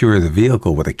would secure the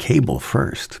vehicle with a cable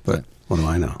first, but what do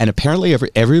I know? And apparently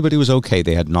everybody was okay.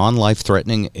 They had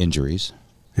non-life-threatening injuries.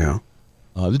 Yeah.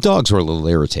 The dogs were a little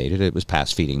irritated. It was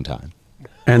past feeding time.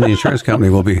 And the insurance company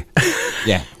will be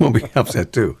will be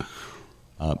upset too.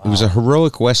 It was a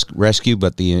heroic rescue,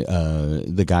 but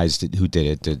the guys who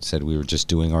did it said we were just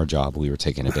doing our job. We were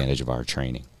taking advantage of our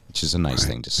training, which is a nice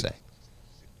thing to say.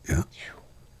 Yeah.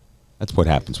 That's what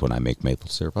happens when I make maple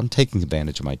syrup. I'm taking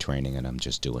advantage of my training, and I'm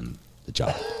just doing the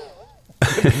job.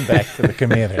 Back to the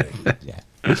community. Yeah.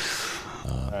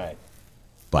 All right.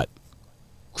 But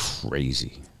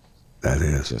crazy. That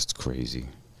is. Just crazy.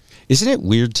 Isn't it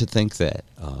weird to think that,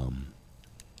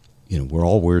 we're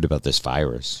all worried about this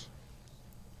virus,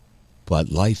 but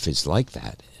life is like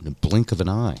that in a blink of an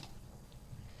eye.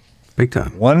 Big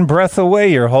time. One breath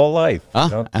away your whole life.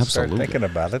 Absolutely. Start thinking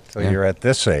about it till you're at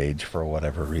this age for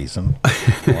whatever reason.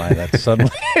 Why that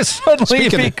suddenly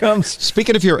becomes.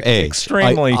 Speaking of your age,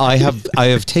 extremely. I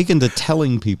have taken to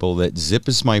telling people that Zip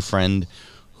is my friend,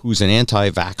 who's an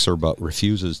anti-vaxxer but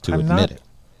refuses to admit it.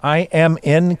 I am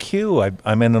in queue.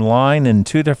 I'm in a line in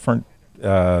 2 different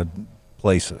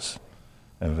places.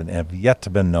 And have yet to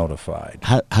been notified.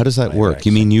 How does that work?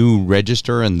 You mean you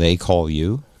register and they call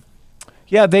you?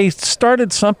 Yeah, they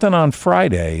started something on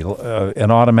Friday,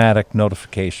 an automatic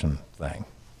notification thing.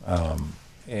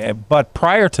 But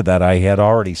prior to that, I had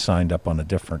already signed up on a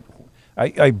different.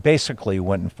 I basically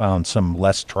went and found some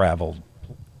less traveled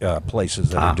places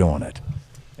that are doing it.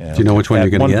 And do you know which one you're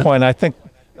going to get? At one point, I think.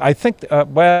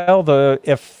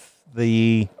 If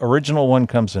the original one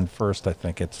comes in first, I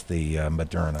think it's the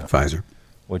Moderna, Pfizer,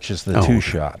 which is the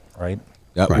 2-shot, right?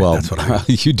 Right, well, that's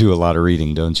what you do a lot of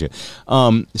reading, don't you?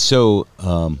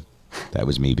 That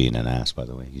was me being an ass, by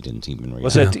the way. You didn't even read.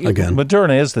 Was it again?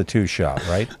 Moderna is the 2-shot,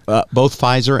 right? Both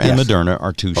Pfizer and Moderna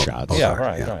are 2 shots. both Yeah, are,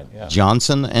 right, yeah. right. Yeah.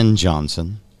 Johnson and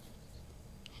Johnson,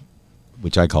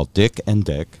 which I call Dick and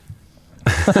Dick.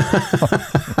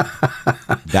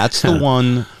 That's the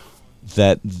one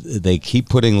that they keep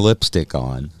putting lipstick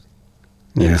on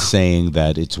and saying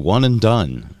that it's one and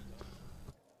done.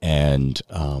 And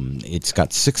it's got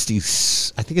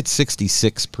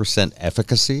 66%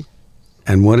 efficacy.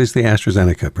 And what is the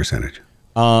AstraZeneca percentage?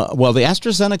 Well, the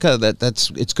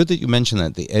AstraZeneca, it's good that you mentioned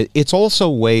that. It's also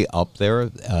way up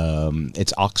there.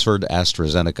 It's Oxford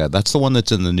AstraZeneca. That's the one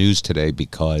that's in the news today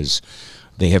because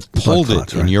they have pulled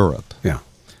it in Europe. Yeah.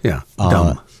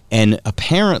 Dumb. And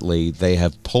apparently they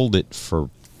have pulled it for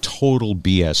total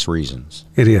BS reasons.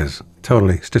 It is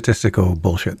totally statistical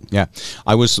bullshit. Yeah,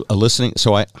 I was listening.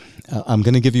 So I'm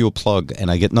going to give you a plug, and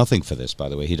I get nothing for this, by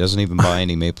the way. He doesn't even buy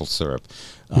any maple syrup.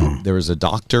 There is a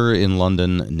doctor in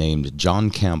London named John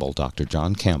Campbell, Dr.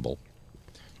 John Campbell.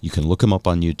 You can look him up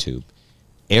on YouTube.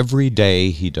 Every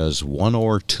day he does 1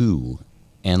 or 2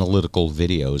 analytical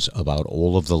videos about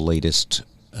all of the latest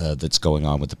that's going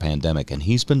on with the pandemic, and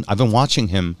I've been watching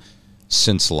him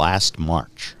since last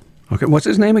March. Okay, what's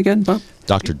his name again, Bob?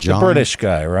 Dr. John. The British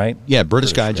guy, right? Yeah,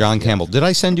 British guy, John Campbell. Did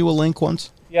I send you a link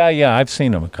once? Yeah, I've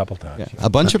seen him a couple times. Yeah. A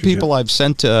bunch of people I've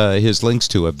sent his links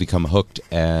to have become hooked,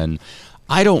 and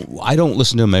I don't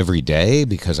listen to him every day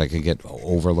because I can get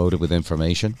overloaded with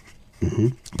information. Mm-hmm.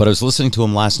 But I was listening to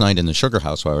him last night in the sugar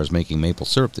house while I was making maple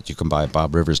syrup that you can buy at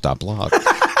bobrivers.blog.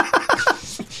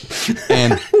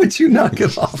 And would you knock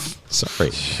it off? Sorry,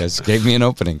 you guys gave me an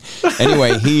opening.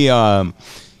 Anyway,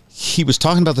 he was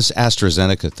talking about this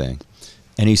AstraZeneca thing,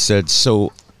 and he said,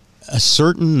 so a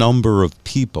certain number of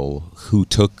people who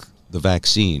took the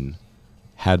vaccine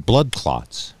had blood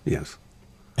clots. Yes.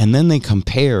 And then they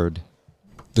compared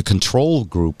the control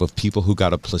group of people who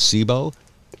got a placebo,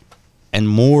 and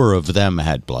more of them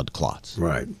had blood clots.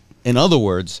 Right. In other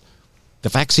words, the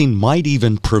vaccine might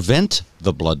even prevent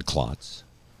the blood clots.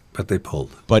 But they pulled.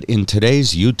 But in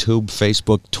today's YouTube,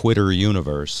 Facebook, Twitter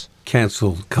universe,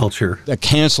 cancel culture.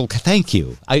 Thank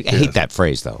you. I hate that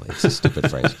phrase, though. It's a stupid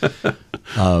phrase.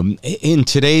 In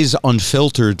today's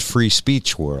unfiltered free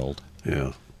speech world,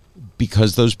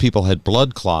 because those people had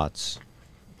blood clots,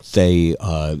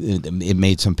 it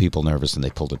made some people nervous, and they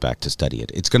pulled it back to study it.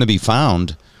 It's going to be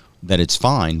found that it's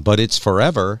fine, but it's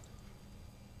forever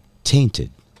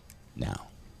tainted now,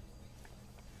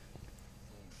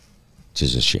 which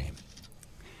is a shame.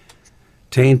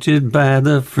 Tainted by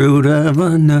the fruit of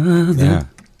another.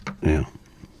 Yeah.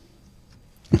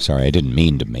 I'm sorry, I didn't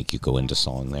mean to make you go into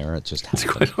song there. It just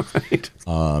happened. It's quite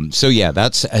all right. So yeah,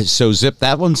 so Zip.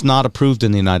 That one's not approved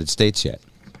in the United States yet.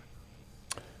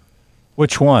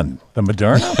 Which one? The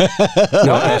Moderna?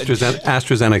 No,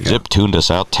 AstraZeneca. Zip tuned us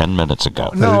out 10 minutes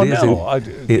ago. No.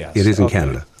 It is in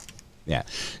Canada. Yeah.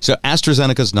 So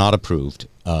AstraZeneca's not approved.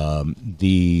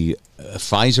 The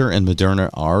Pfizer and Moderna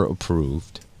are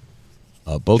approved.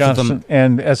 Both Johnson of them.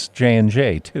 And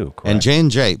J&J, too, correct? And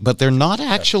J&J, but they're not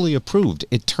actually approved.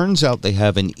 It turns out they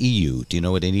have an EU. Do you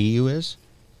know what an EU is?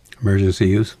 Emergency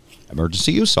use.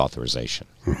 Emergency use authorization.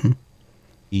 Mm-hmm.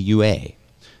 EUA.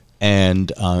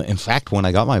 And in fact, when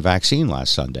I got my vaccine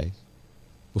last Sunday,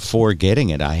 before getting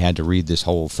it, I had to read this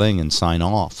whole thing and sign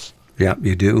off. Yeah,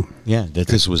 you do. Yeah, that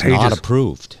this was not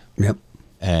approved. Yep.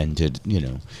 And,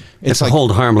 it's like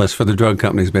hold harmless for the drug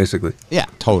companies, basically. Yeah,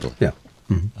 totally. Yeah.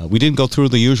 Mm-hmm. We didn't go through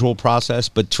the usual process,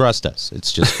 but trust us,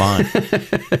 it's just fine.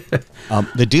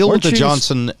 The deal with the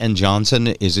Johnson & Johnson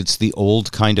is it's the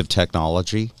old kind of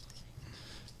technology,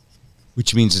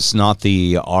 which means it's not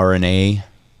the RNA,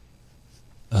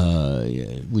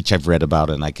 which I've read about,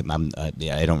 and I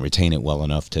don't retain it well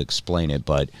enough to explain it,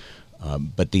 but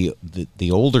the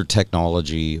older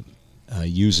technology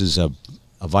uses a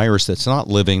virus that's not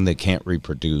living, that can't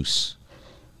reproduce,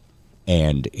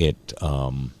 and it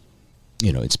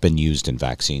it's been used in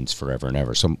vaccines forever and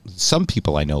ever. So some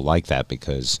people I know like that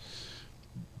because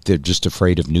they're just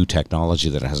afraid of new technology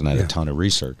that hasn't had a ton of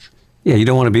research. Yeah, you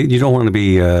don't want to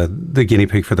be the guinea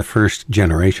pig for the first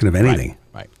generation of anything.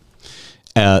 Right.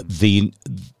 The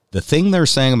thing they're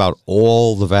saying about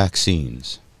all the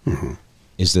vaccines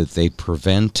is that they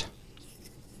prevent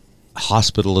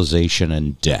hospitalization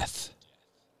and death,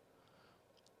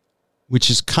 which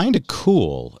is kind of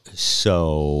cool.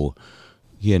 So,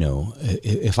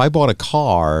 if I bought a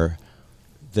car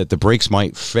that the brakes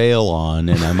might fail on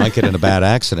and I might get in a bad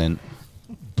accident,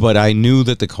 but I knew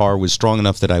that the car was strong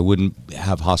enough that I wouldn't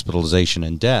have hospitalization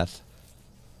and death.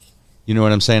 You know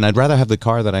what I'm saying? I'd rather have the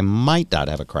car that I might not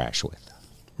have a crash with.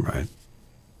 Right.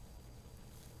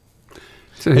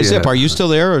 Hey, Zip, are you still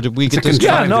there, or did we get this?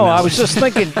 Yeah, no, I was just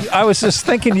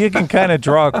thinking you can kind of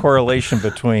draw a correlation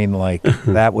between like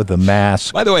that with the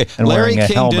mask. By the way, and Larry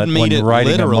King didn't mean it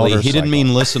literally. He didn't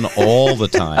mean listen all the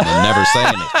time and never say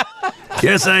anything.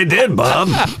 Yes, I did, Bob.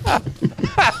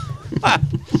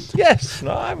 Yes,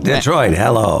 no, I'm Detroit.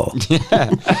 Hello.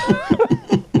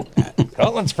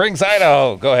 Colin Springs,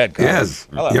 Idaho. Go ahead, Colin. Yes,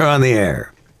 hello. You're on the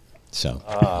air.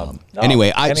 So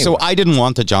anyway, I didn't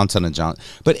want the Johnson & Johnson,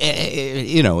 but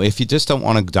if you just don't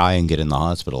want to die and get in the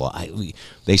hospital,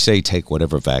 they say take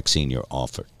whatever vaccine you're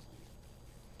offered.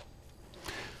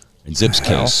 In Zip's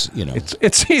case,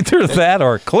 it's either that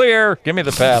or clear. Give me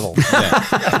the paddle.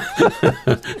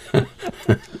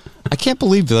 I can't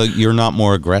believe that you're not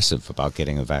more aggressive about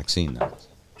getting a vaccine now.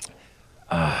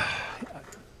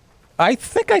 I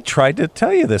think I tried to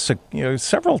tell you this,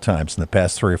 several times in the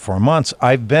past 3 or 4 months.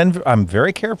 I'm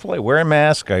very careful. I wear a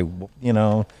mask. I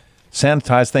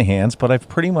sanitize the hands, but I've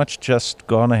pretty much just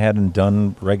gone ahead and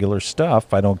done regular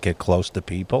stuff. I don't get close to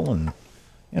people, and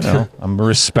I'm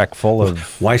respectful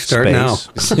of. Why start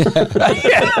space. now?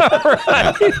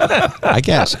 I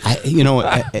guess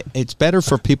it's better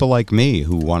for people like me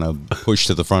who want to push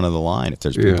to the front of the line. If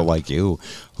there's people like you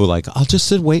who I'll just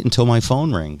wait until my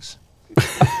phone rings.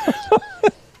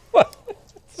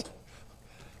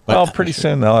 Well, pretty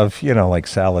soon they'll have like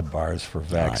salad bars for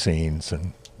vaccines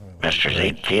and. Mr.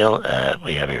 Ziegfeld,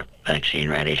 we have your vaccine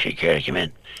ready. Should you care to come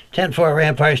in? 10-4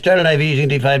 Rampart, start an IV using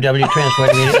D5W, transport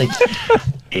immediately.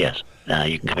 Yes,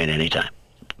 you can come in anytime.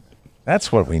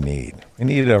 That's what we need. We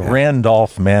need a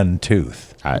Randolph Man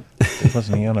tooth.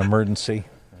 Wasn't he on emergency?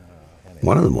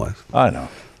 One of them was. I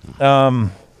know.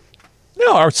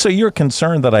 No, so you're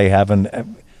concerned that I haven't.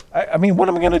 I mean, what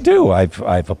am I going to do?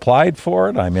 I've applied for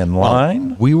it. I'm in line.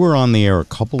 Well, we were on the air a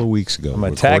couple of weeks ago I'm a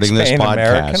recording this tax-paying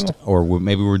podcast, American. or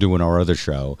maybe we're doing our other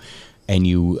show, and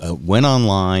you went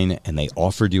online and they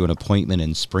offered you an appointment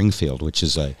in Springfield, which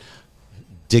is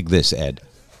dig this, Ed,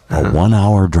 a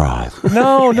 1-hour drive.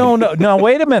 No.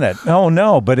 Wait a minute.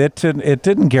 No. But it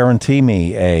didn't guarantee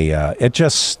me a.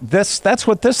 That's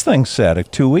what this thing said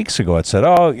 2 weeks ago. It said,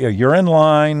 "Oh, you're in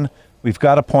line. We've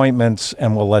got appointments,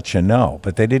 and we'll let you know."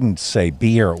 But they didn't say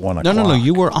be here at 1 o'clock. No.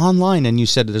 You were online, and you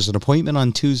said there's an appointment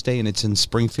on Tuesday, and it's in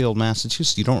Springfield,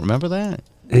 Massachusetts. You don't remember that?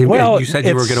 Well, you said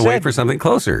you were going to wait for something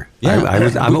closer. Yeah,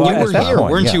 I'm aware you of were that. here,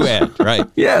 weren't you, Ed? Right.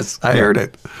 Yes, I heard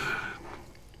it.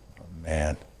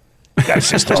 Man. You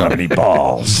guys just don't have any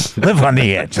balls. Live on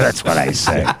the edge. That's what I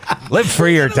say. Live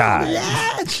free or die.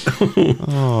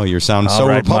 Oh, you sound so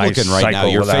ride my Republican right now.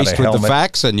 cycle You're without faced a with the helmet.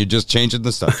 facts, and you're just changing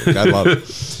the subject. I love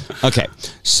it. Okay,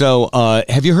 so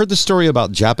have you heard the story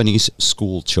about Japanese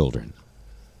school children?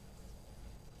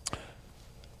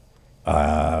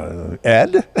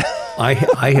 Ed?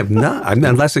 I have not.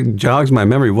 Unless it jogs my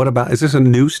memory. What about? Is this a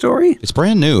new story? It's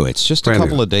brand new. It's just a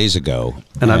couple of days ago.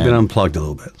 And I've been unplugged a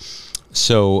little bit.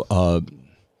 So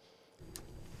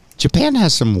Japan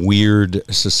has some weird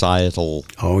societal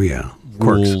Quirks.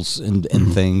 rules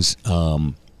and things.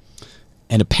 And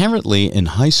apparently in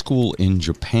high school in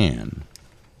Japan,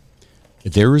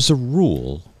 there is a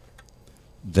rule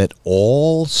that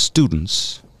all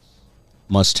students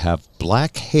must have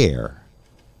black hair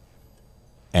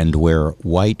and wear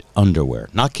white underwear.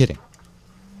 Not kidding.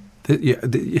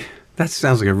 That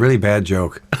sounds like a really bad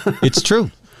joke. It's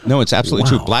true. No, it's absolutely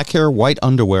true. Black hair, white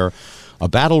underwear. A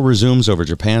battle resumes over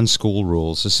Japan's school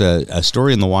rules. This is a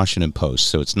story in the Washington Post,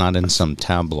 so it's not in some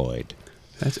tabloid.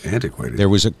 That's antiquated. There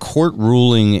was a court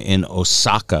ruling in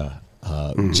Osaka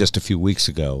just a few weeks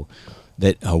ago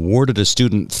that awarded a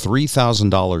student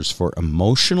 $3,000 for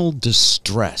emotional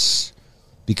distress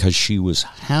because she was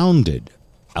hounded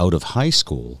out of high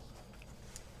school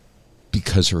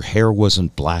because her hair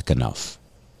wasn't black enough.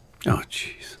 Oh,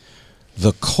 jeez.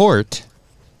 The court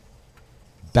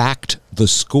backed the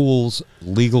school's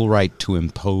legal right to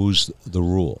impose the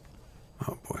rule.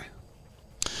 Oh, boy.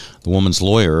 The woman's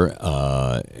lawyer,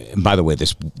 and by the way,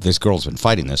 this girl's been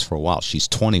fighting this for a while. She's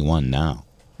 21 now.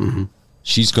 Mm-hmm.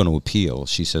 She's going to appeal.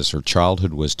 She says her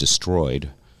childhood was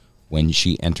destroyed when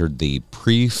she entered the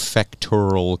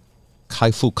prefectural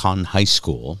Kaifukan High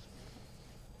School.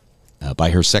 By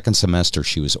her second semester,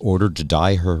 she was ordered to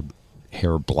dye her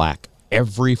hair black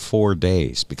every 4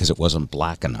 days because it wasn't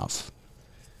black enough.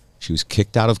 She was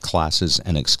kicked out of classes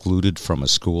and excluded from a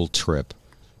school trip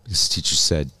because the teacher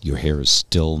said, your hair is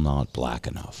still not black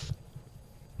enough.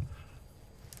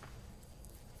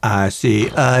 I see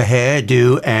a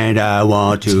hairdo and I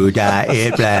want to dye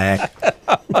it black.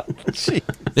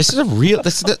 This is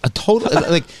a total,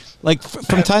 like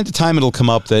from time to time it'll come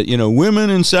up that, women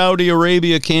in Saudi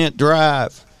Arabia can't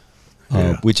drive,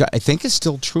 which I think is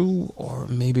still true, or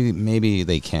maybe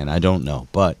they can. I don't know,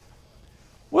 but.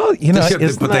 Well, isn't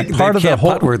that part of the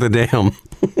whole worth a damn?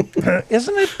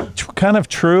 Isn't it kind of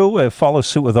true? It follows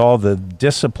suit with all the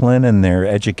discipline in their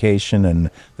education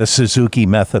and the Suzuki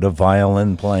method of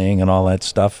violin playing and all that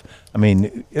stuff. I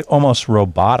mean, almost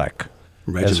robotic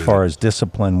as far as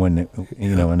discipline when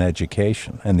in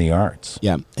education and the arts.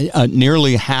 Yeah,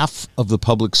 nearly half of the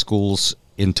public schools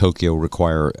in Tokyo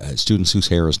require students whose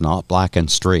hair is not black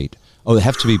and straight. Oh, they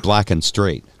have to be black and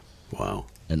straight. Wow.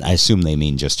 And I assume they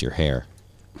mean just your hair.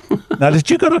 Now, did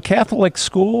you go to Catholic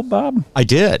school, Bob? I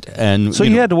did, and So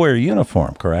you had to wear a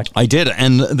uniform, correct? I did,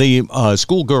 and the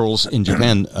schoolgirls in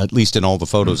Japan, at least in all the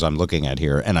photos I'm looking at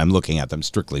here, and I'm looking at them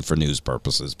strictly for news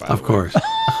purposes, by the Of way. course.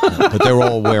 But they're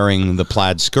all wearing the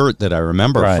plaid skirt that I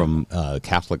remember Right. from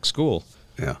Catholic school.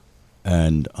 Yeah.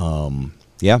 And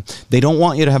yeah, they don't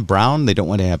want you to have brown. They don't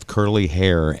want to have curly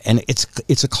hair, and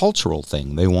it's a cultural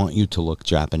thing. They want you to look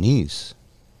Japanese.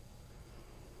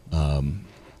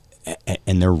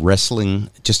 And they're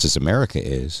wrestling, just as America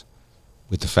is,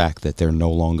 with the fact that they're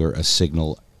no longer a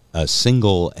single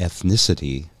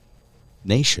ethnicity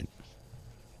nation.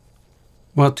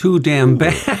 Well, too damn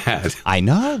bad. I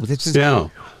know. This is, Yeah.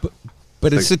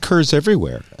 but it occurs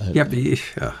everywhere. Yeah,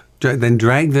 then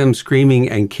drag them screaming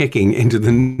and kicking into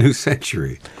the new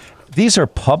century. These are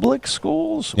public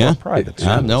schools or private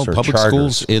schools? No, or public charter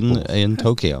schools in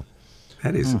Tokyo.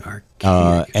 That is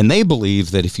archaic. And they believe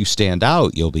that if you stand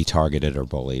out, you'll be targeted or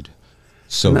bullied.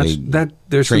 So And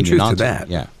there's some train you truth not to that.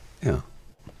 Yeah. Yeah.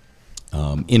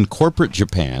 In corporate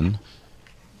Japan,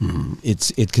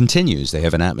 it continues. They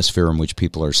have an atmosphere in which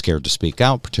people are scared to speak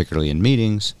out, particularly in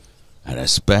meetings, and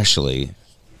especially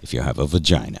if you have a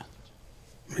vagina.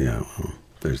 Yeah, well,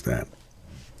 there's that.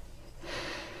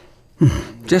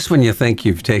 Just when you think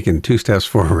you've taken 2 steps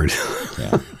forward.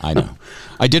 Yeah, I know.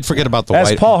 I did forget about the As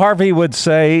white. Paul Harvey would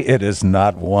say, it is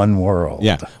not one world.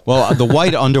 Yeah. Well, the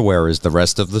white underwear is the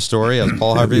rest of the story, as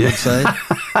Paul Harvey would say.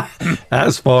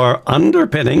 As for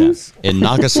underpinnings, In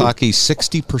Nagasaki,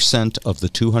 60% of the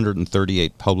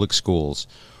 238 public schools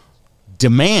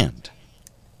demand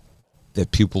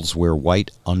that pupils wear white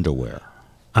underwear.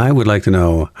 I would like to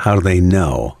know, how do they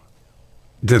know?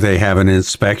 Do they have an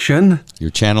inspection?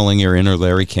 You're channeling your inner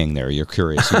Larry King there. You're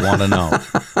curious. You want to know.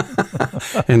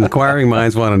 Inquiring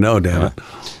minds want to know, damn it.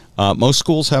 Most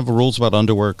schools have rules about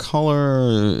underwear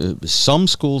color. Some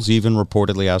schools even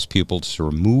reportedly ask pupils to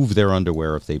remove their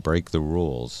underwear if they break the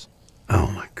rules. Oh,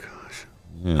 my gosh.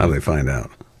 How do they find out?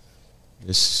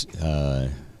 This is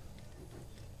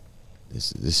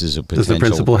a potential. Does the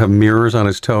principal have mirrors on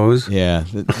his toes? Yeah.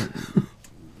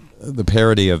 The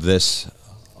parody of this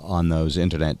on those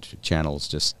internet channels,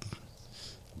 just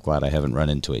glad I haven't run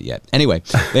into it yet. Anyway,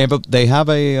 they have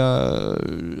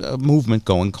a movement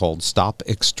going called Stop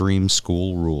Extreme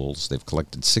School Rules. They've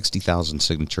collected 60,000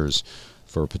 signatures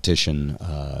for a petition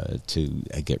to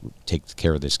take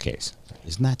care of this case.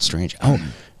 Isn't that strange? Oh,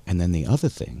 and then the other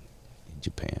thing in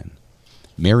Japan,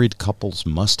 married couples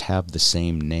must have the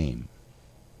same name.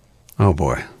 Oh,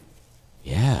 boy.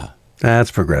 Yeah. That's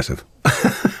progressive.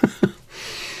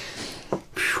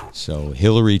 So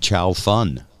Hillary Chow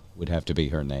Fun would have to be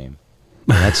her name.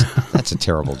 That's a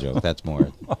terrible joke. That's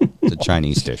more, it's a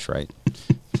Chinese dish, right?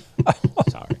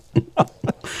 Sorry.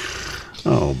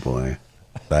 Oh, boy.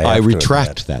 I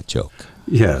retract that joke.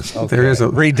 Yes. There is a...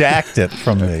 Redact it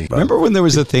from the... Remember when there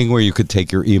was a thing where you could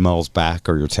take your emails back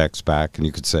or your texts back and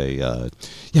you could say,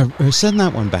 send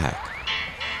that one back.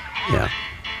 Yeah.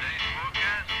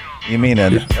 You mean a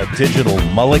digital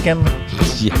mulligan?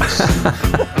 Yes.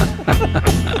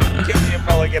 Give me a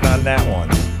mulligan on that one.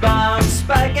 Bob,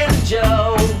 Spike, and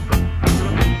Joe.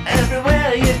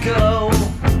 Everywhere you go,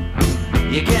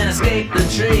 you can't escape the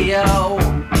trio.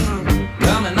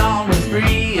 Coming on with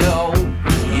Brio.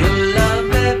 You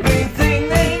love everything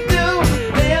they do.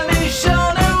 They'll be sure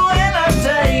to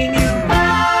entertain you.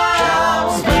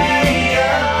 Bob, Spike,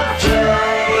 and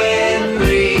Joe.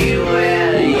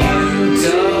 Everywhere you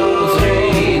go,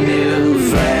 3 new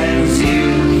friends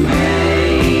you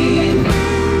made.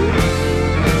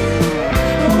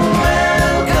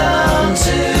 Welcome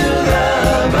to the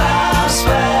Bob,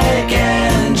 Spike,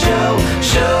 and Joe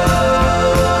Show.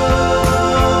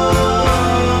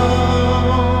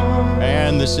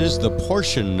 And this is the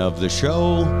portion of the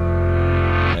show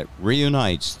that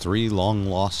reunites 3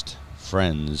 long-lost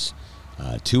friends.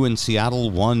 2 in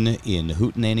Seattle, 1 in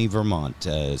Hootenanny, Vermont.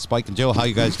 Spike and Joe, how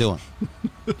you guys doing?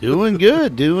 Doing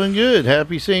good, doing good.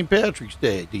 Happy St. Patrick's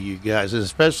Day to you guys, and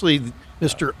especially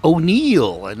Mr.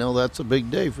 O'Neill. I know that's a big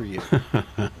day for you.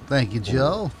 Thank you,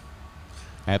 Joe.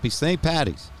 Happy St.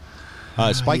 Patty's.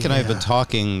 Spike and I have been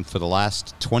talking for the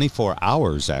last 24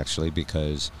 hours, actually,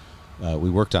 because we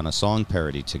worked on a song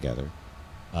parody together,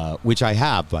 which I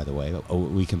have, by the way.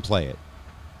 We can play it.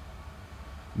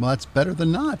 Well, it's better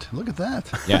than not. Look at that.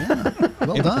 Yeah.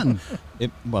 Well done.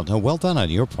 Well done on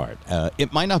your part.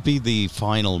 It might not be the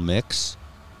final mix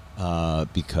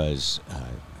because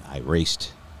I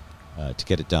raced to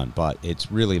get it done, but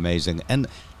it's really amazing. And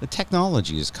the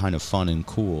technology is kind of fun and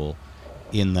cool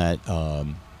in that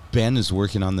Ben is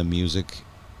working on the music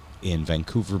in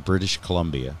Vancouver, British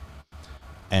Columbia,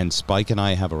 and Spike and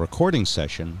I have a recording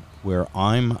session where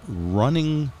I'm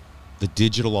running the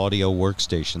digital audio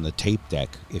workstation, the tape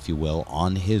deck, if you will,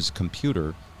 on his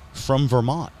computer from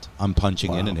Vermont. I'm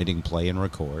punching in and hitting play and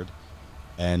record.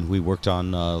 And we worked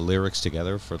on lyrics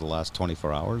together for the last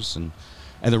 24 hours. And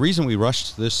the reason we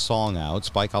rushed this song out,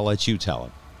 Spike, I'll let you tell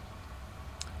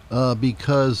it.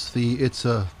 Because it's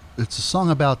a song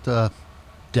about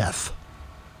death.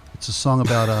 It's a song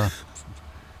about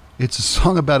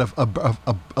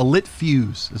a lit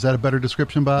fuse. Is that a better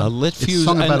description, Bob? A lit fuse. It's a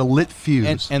song about a lit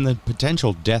fuse and the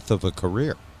potential death of a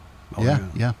career.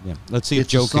 Yeah. Let's see if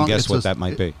Joe can guess what that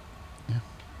might be.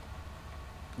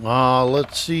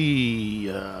 Let's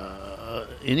see.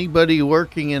 Anybody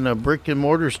working in a brick and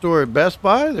mortar store at Best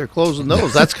Buy? They're closing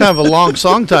those. That's kind of a long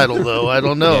song title, though. I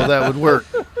don't know if that would work.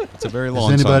 It's a very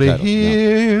long Has anybody song title.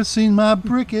 here seen my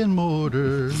brick and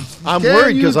mortar? I'm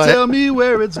worried because tell me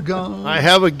where it's gone. I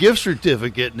have a gift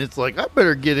certificate, and it's like, I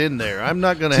better get in there. I'm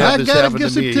not going to have this happen to me.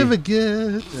 I got a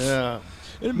gift certificate. Yeah.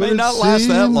 It may not last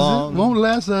that long. It won't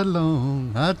last that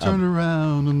long. I turned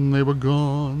around and they were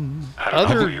gone. I don't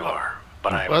know who you are,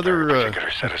 but I have a very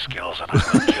particular set of skills, and I'm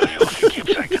going to kill you if you keep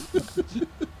singing.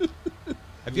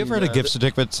 Have you ever had a gift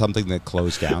certificate, something that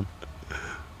closed down?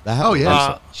 Oh,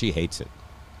 yeah. She hates it.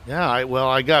 Yeah,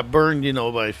 I got burned,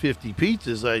 by 50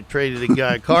 pizzas. I traded a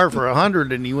guy a car for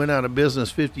 100, and he went out of business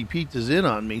 50 pizzas in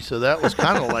on me. So that was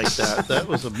kind of like that. That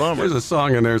was a bummer. There's a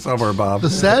song in there somewhere, Bob.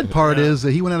 The sad part is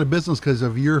that he went out of business because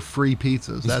of your free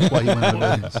pizzas. That's why he went out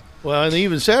of business. Well, and the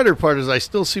even sadder part is I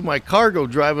still see my cargo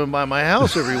driving by my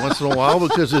house every once in a while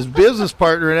because his business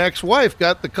partner and ex-wife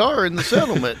got the car in the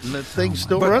settlement, and the thing's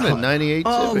still running, 98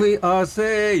 All Civic. we are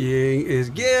saying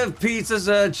is give pizzas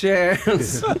a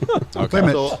chance. Wait a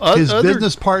minute. His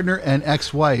business partner and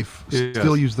ex-wife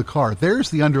still use the car. There's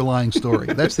the underlying story.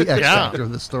 That's the X factor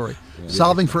of the story.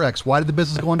 Solving for X. Why did the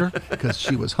business go under? Because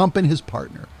she was humping his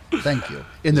partner. Thank you.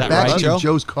 In the backseat of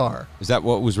Joe's car. Is that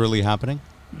what was really happening?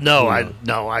 No,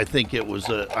 I think it was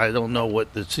I don't know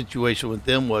what the situation with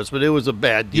them was, but it was a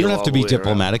bad deal. You don't have to be all the way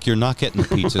diplomatic. You're not getting the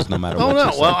pizzas no matter around. what. Oh, no.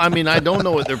 you say. Well, I mean, I don't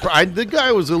know what the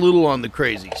guy was a little on the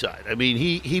crazy side. I mean,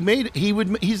 it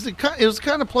was the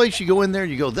kind of place you go in there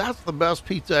and you go, that's the best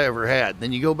pizza I ever had.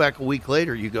 Then you go back a week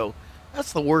later, you go,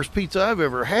 that's the worst pizza I've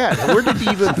ever had. Where did he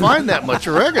even find that much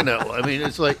oregano? I mean,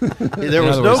 it's like there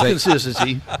was no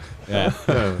consistency.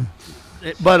 Yeah.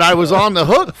 But I was on the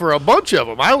hook for a bunch of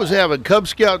them. I was having Cub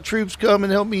Scout troops come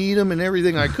and help me eat them and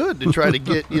everything I could to try to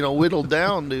get, whittled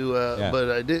down to, but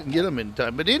I didn't get them in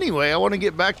time. But anyway, I want to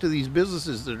get back to these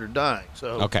businesses that are dying.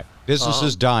 So okay,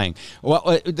 businesses dying.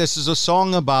 Well, this is a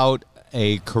song about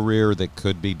a career that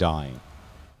could be dying.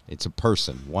 It's a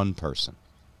person, one person,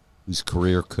 whose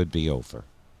career could be over.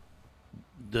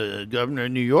 The governor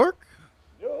of New York?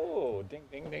 Joe! Ding,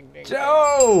 ding, ding, ding.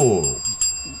 Joe!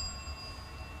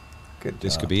 Good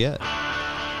This could be it.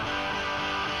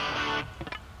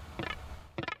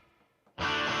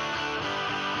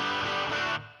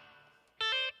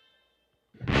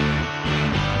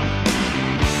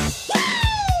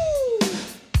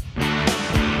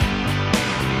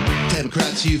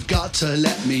 Democrats, you've got to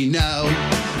let me know.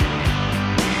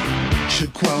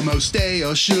 Should Cuomo stay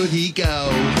or should he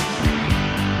go?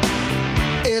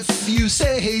 If you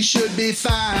say he should be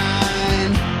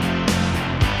fine,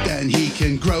 then he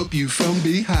can grope you from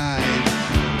behind.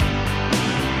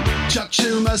 Chuck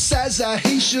Schumer says that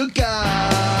he should go,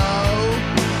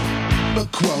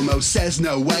 but Cuomo says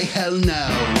no way, hell no.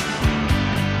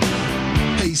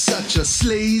 He's such a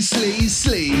sleaze.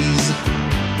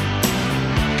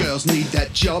 Girls need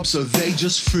that job so they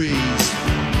just freeze.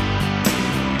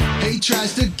 He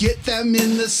tries to get them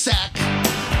in the sack,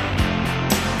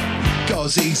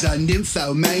 'cause he's a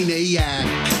nymphomaniac.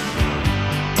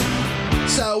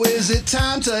 So is it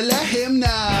time to let him know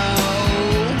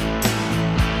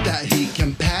that he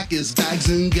can pack his bags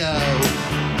and go?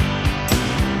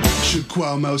 Should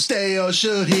Cuomo stay or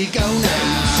should he go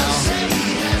now?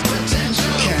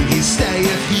 Can he stay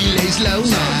if he lays low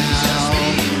now?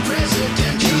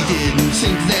 He didn't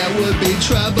think there would be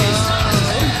trouble.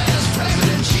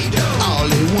 All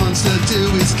he wants to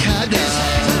do is cuddle.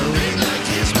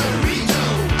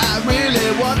 I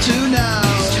really want to know.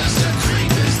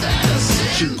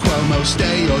 Should Cuomo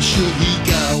stay or should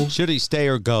he go? Should he stay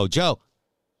or go? Joe?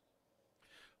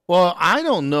 Well, I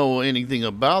don't know anything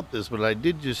about this, but I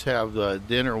did just have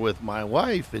dinner with my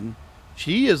wife, and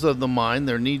she is of the mind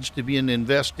there needs to be an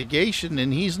investigation,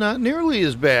 and he's not nearly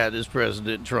as bad as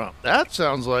President Trump. That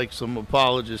sounds like some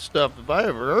apologist stuff if I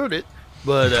ever heard it.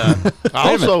 But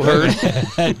I also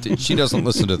heard. She doesn't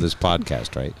listen to this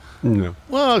podcast, right? No.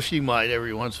 Well, she might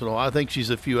every once in a while. I think she's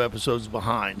a few episodes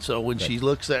behind. So when she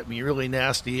looks at me really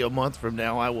nasty a month from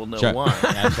now, I will know why.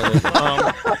 Absolutely.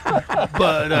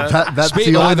 But that's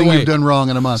the only thing you've done wrong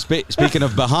in a month. Speaking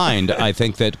of behind, I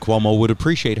think that Cuomo would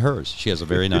appreciate hers. She has a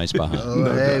very nice behind.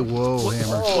 Oh, hey, whoa,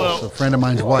 Hammer. It's a friend of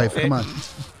mine's wife. Come on.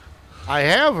 I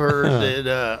have heard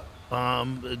that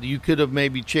you could have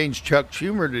maybe changed Chuck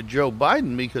Schumer to Joe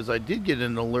Biden, because I did get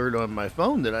an alert on my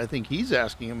phone that I think he's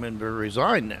asking him to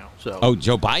resign now. So,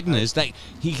 Joe Biden is that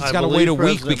he's I got to wait a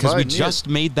believe week President because we Biden just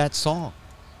made that song.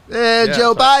 Hey,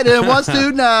 Joe Biden wants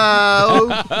to know.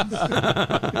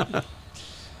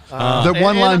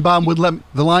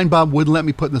 The line bomb wouldn't let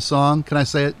me put in the song. Can I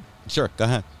say it? Sure, go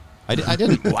ahead. I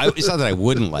didn't. It's not that I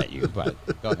wouldn't let you, but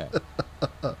go ahead.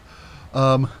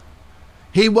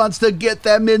 He wants to get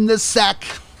them in the sack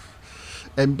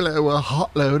and blow a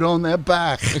hot load on their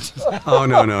back. Oh,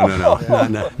 no.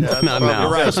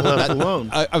 Right, left alone.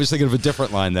 I was thinking of a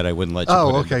different line that I wouldn't let you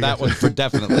put okay. in. That one for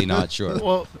definitely not sure.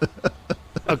 Well,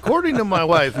 according to my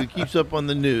wife, who keeps up on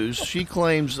the news, she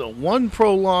claims that one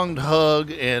prolonged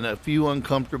hug and a few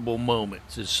uncomfortable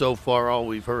moments is so far all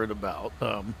we've heard about.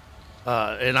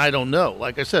 And I don't know.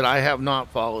 Like I said, I have not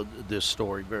followed this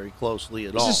story very closely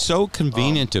at all. This is so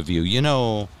convenient of you. You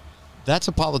know, that's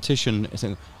a politician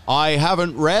saying, I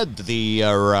haven't read the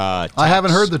I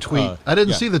haven't heard the tweet. I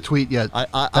didn't see the tweet yet.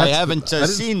 I haven't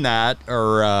seen that,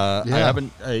 or I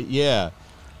haven't. I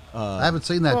haven't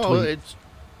seen that tweet.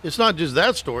 It's not just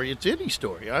that story. It's any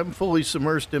story. I'm fully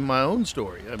submersed in my own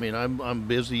story. I mean, I'm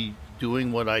busy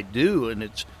doing what I do, and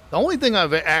it's the only thing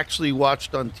I've actually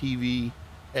watched on TV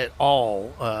at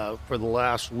all for the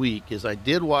last week is I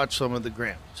did watch some of the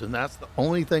Grammys, and that's the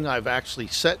only thing I've actually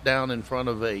sat down in front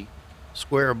of a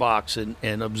square box and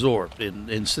absorbed.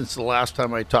 And since the last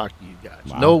time I talked to you guys,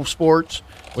 no sports.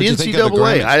 The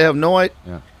NCAA, I have no idea.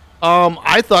 Yeah.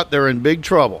 I thought they were in big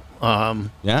trouble. How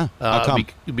come?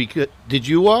 Because did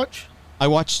you watch? I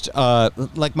watched.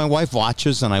 Like my wife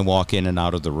watches, and I walk in and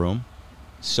out of the room.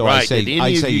 So right.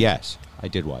 I say yes. I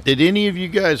did watch. Did any of you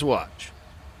guys watch?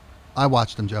 I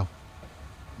watched them, Joe.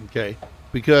 Okay.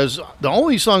 Because the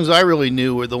only songs I really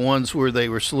knew were the ones where they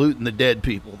were saluting the dead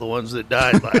people, the ones that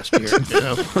died last year. You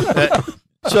know?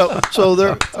 So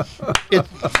there,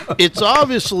 it's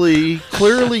obviously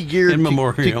clearly geared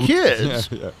to kids.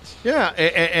 Yeah,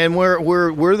 and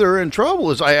where they're in trouble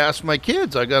is I asked my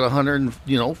kids. I got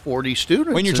 140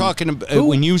 students. When you're talking,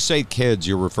 when you say kids,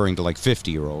 you're referring to like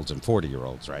 50-year-olds and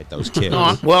 40-year-olds, right? Those kids.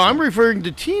 Well, I'm referring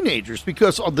to teenagers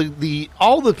because all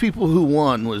the people who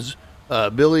won was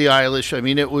Billie Eilish. I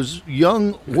mean, it was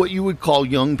young, what you would call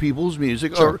young people's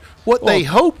music, or what they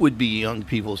hope would be young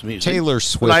people's music. Taylor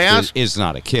Swift is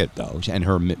not a kid, though, and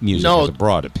her music has a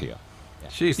broad appeal.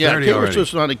 She's 30 Taylor already.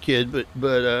 Swift's not a kid,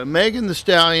 but Megan Thee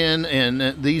Stallion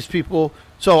and these people.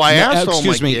 So I asked all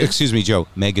my kids. Excuse me, Joe.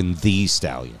 Megan Thee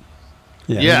Stallion.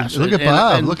 Yes. Look at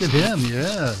Bob. Look at him.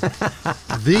 Yeah.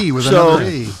 The with another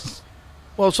E.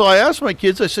 Well, so I asked my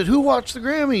kids, I said, who watched the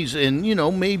Grammys? And,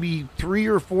 maybe 3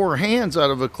 or 4 hands out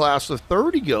of a class of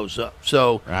 30 goes up.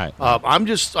 So I'm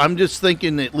just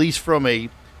thinking, at least from a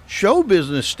show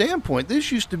business standpoint,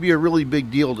 this used to be a really big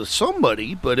deal to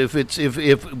somebody. But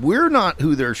if we're not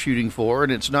who they're shooting for,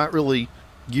 and it's not really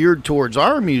geared towards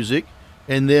our music,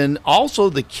 and then also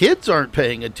the kids aren't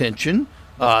paying attention,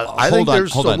 I think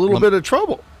there's a little bit of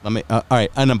trouble. Let me. All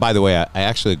right, and by the way, I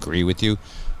actually agree with you,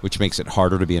 which makes it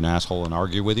harder to be an asshole and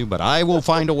argue with you, but I will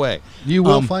find a way. You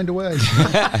will find a way.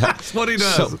 That's what he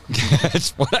does.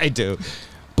 That's what I do.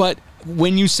 But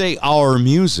when you say our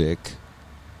music,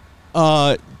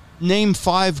 name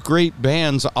 5 great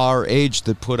bands our age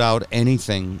that put out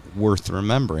anything worth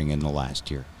remembering in the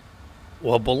last year.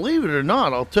 Well, believe it or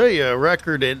not, I'll tell you a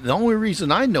record, and the only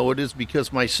reason I know it is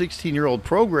because my 16-year-old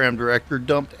program director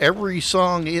dumped every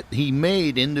song he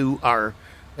made into our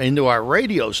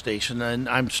radio station, and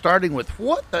I'm starting with,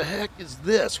 what the heck is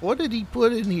this? What did he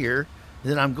put in here?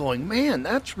 And then I'm going, man,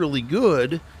 that's really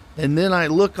good. And then I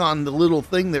look on the little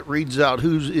thing that reads out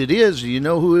who it is. Do you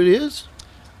know who it is?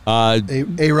 Andrew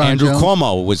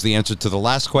Cuomo was the answer to the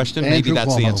last question. Maybe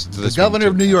that's the answer to this one. The governor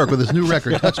of New York with his new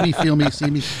record, Touch Me, Feel Me,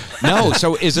 See Me. No,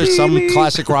 so is there some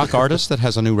classic rock artist that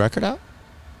has a new record out?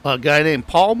 A guy named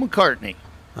Paul McCartney.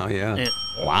 Oh, yeah.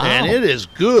 Wow. And it is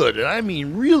good, and I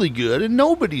mean really good, and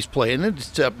nobody's playing it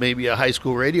except maybe a high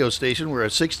school radio station where a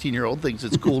 16-year-old thinks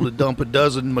it's cool to dump a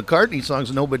dozen McCartney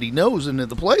songs nobody knows into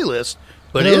the playlist.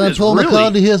 But Hello, it I'm is Paul really...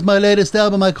 McCartney. Here's my latest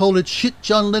album. I call it Shit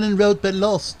John Lennon Wrote But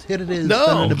Lost. Here it is.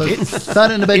 No.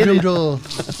 Found in the bedroom drawer.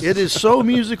 It is so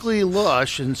musically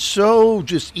lush and so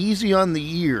just easy on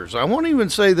the ears. I won't even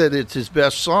say that it's his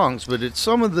best songs, but it's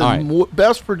some of the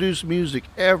best produced music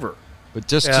ever. But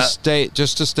just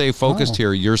to stay focused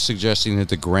here, you're suggesting that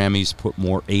the Grammys put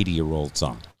more 80-year-olds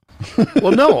on.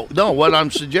 Well, no. What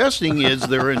I'm suggesting is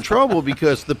they're in trouble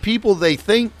because the people they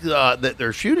think that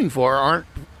they're shooting for aren't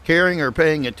caring or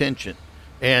paying attention,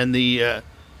 and the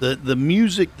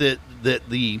music that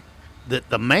the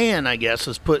man, I guess,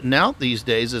 is putting out these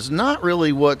days is not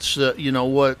really what's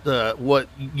what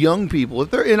young people.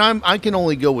 If they're, and I can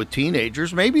only go with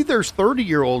teenagers. Maybe there's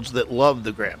 30-year-olds that love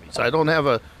the Grammys. I don't have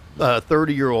a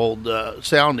 30-year-old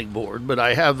sounding board, but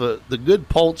I have the good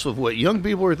pulse of what young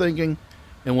people are thinking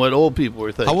and what old people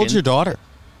are thinking. How old's your daughter?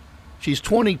 She's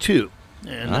 22,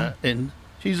 and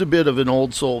she's a bit of an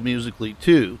old soul musically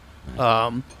too.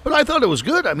 But I thought it was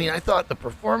good. I mean, I thought the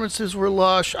performances were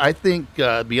lush. I think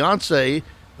Beyonce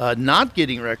not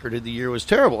getting Record of the Year was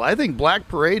terrible. I think Black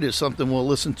Parade is something we'll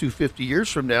listen to 50 years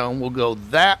from now, and we'll go,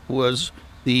 that was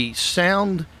the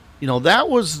sound. That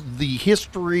was the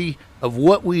history of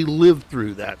what we lived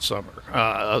through that summer,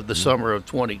 of the summer of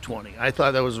 2020. I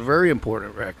thought that was a very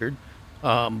important record.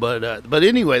 But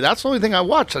anyway, that's the only thing I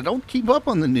watched. I don't keep up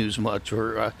on the news much.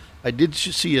 Or I did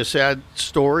see a sad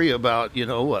story about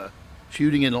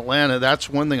shooting in Atlanta. That's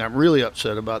one thing I'm really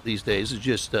upset about these days, is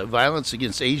just violence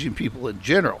against Asian people in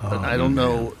general. And I don't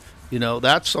know,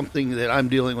 that's something that I'm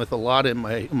dealing with a lot in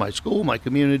my school, my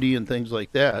community, and things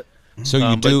like that. So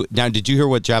you do now? Did you hear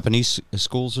what Japanese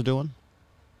schools are doing?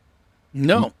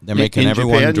 No, they're making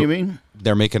everyone. Japan, you mean?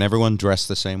 They're making everyone dress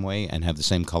the same way and have the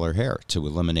same color hair to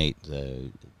eliminate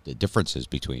the differences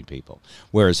between people.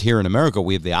 Whereas here in America,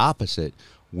 we have the opposite.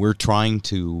 We're trying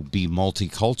to be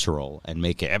multicultural and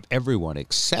make everyone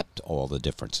accept all the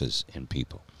differences in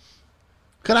people.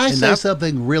 Could I say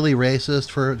something really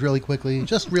racist really quickly?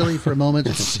 Just really for a moment.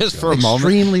 Just for a moment.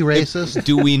 Extremely racist.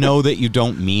 Do we know that you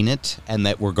don't mean it and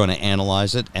that we're going to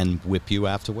analyze it and whip you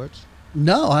afterwards?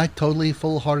 No, I totally,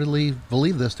 full-heartedly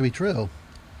believe this to be true.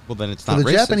 Well, then it's not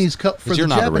racist. For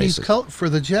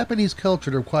the Japanese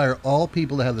culture to require all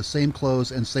people to have the same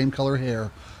clothes and same color hair,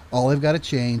 all they've got to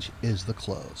change is the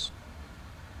clothes.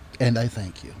 And I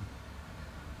thank you.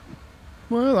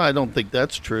 Well, I don't think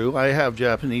that's true. I have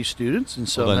Japanese students, and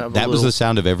so that was the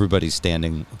sound of everybody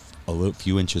standing a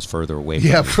few inches further away.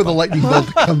 Yeah, for the lightning bolt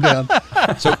to come down.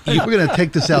 So we're going to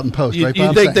take this out in post, right, Bob?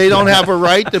 You think they don't have a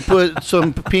right to put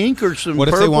some pink or some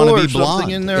purple, if they want to be blonde?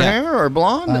 Something in their hair or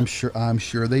blonde? I'm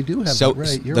sure they do have that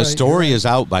right. The story is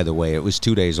out, by the way. It was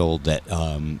 2 days old that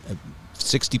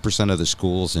 60% of the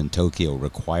schools in Tokyo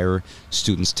require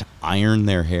students to iron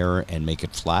their hair and make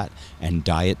it flat and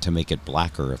dye it to make it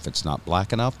blacker if it's not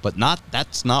black enough. But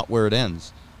that's not where it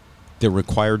ends. They're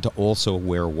required to also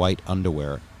wear white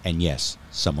underwear. And yes,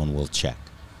 someone will check.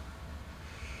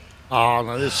 Oh,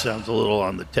 now this sounds a little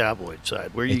on the tabloid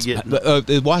side. Where are you getting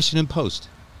the Washington Post?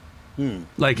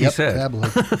 Like you said.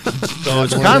 So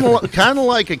it's kind of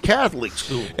like a Catholic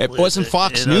school. It wasn't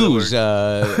Fox News.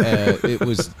 It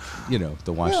was,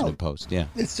 the Washington Post. Yeah.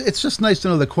 It's just nice to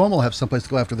know that Cuomo will have someplace to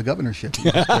go after the governorship.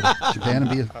 He just go to Japan and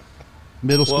be a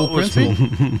middle school principal.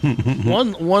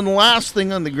 One last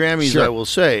thing on the Grammys, Sure. I will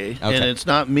say, Okay. and it's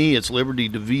not me, it's Liberty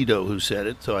DeVito who said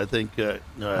it. So I think he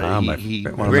one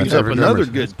of brings my up favorite another numbers.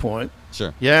 good point.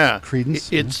 Sure. Yeah,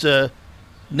 Credence. It's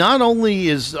not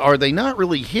only are they not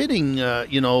really hitting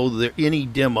any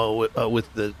demo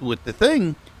with the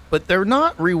thing, but they're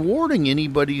not rewarding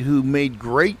anybody who made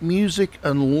great music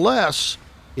unless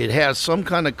it has some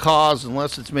kind of cause,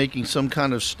 unless it's making some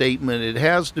kind of statement. It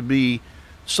has to be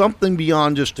something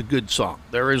beyond just a good song.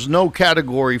 There is no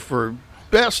category for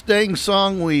best dang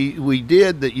song we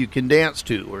did that you can dance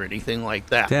to or anything like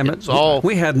that. Damn it. It's all.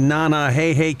 We had Nana,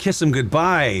 Hey Hey, Kiss Him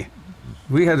Goodbye.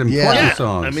 We had important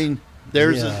songs. I mean,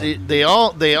 they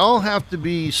all have to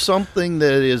be something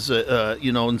that is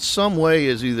in some way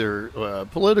is either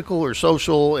political or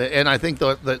social, and I think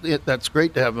that's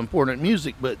great to have important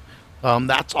music, but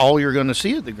that's all you're going to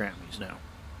see at the Grammys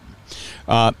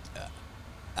now.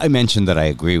 I mentioned that I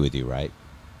agree with you, right?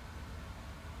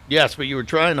 Yes, but you were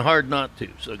trying hard not to,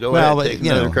 so go ahead and take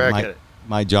another crack at it.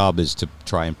 My job is to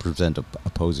try and present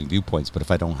opposing viewpoints, but if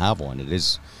I don't have one, it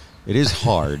is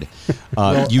hard.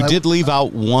 You did leave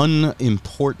out one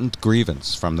important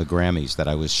grievance from the Grammys that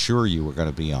I was sure you were going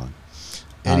to be on.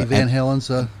 Eddie Van Halen's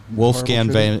Wolfgang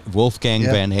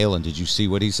Yeah. Van Halen. Did you see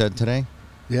what he said today?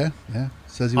 Yeah.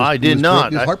 Says he was. I did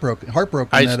not. He was heartbroken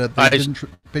that they didn't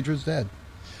picture his dad.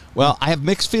 Well, I have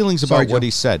mixed feelings Sorry, about what Joe.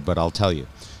 he said, but I'll tell you.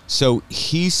 So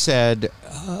he said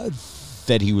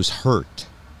that he was hurt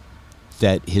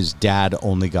that his dad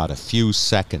only got a few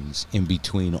seconds in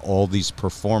between all these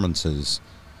performances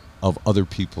of other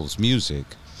people's music,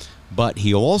 but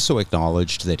he also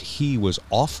acknowledged that he was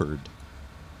offered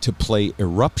to play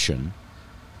Eruption,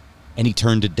 and he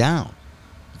turned it down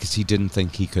because he didn't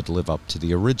think he could live up to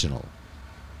the original.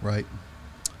 Right.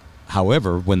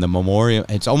 However, when the memoriam,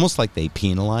 it's almost like they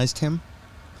penalized him,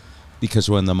 because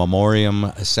when the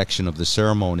memoriam section of the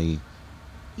ceremony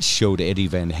showed Eddie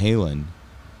Van Halen,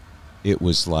 it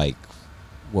was like,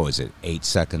 what was it, 8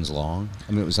 seconds long?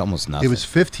 I mean, it was almost nothing. It was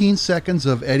 15 seconds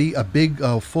of Eddie, a big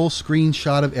full screen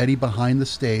shot of Eddie behind the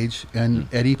stage, and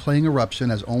Eddie playing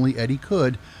Eruption as only Eddie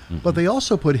could. But they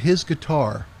also put his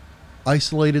guitar,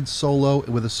 isolated solo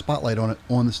with a spotlight on it,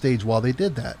 on the stage while they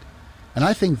did that. And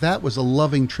I think that was a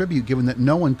loving tribute, given that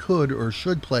no one could or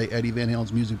should play Eddie Van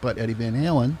Halen's music but Eddie Van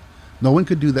Halen. No one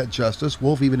could do that justice.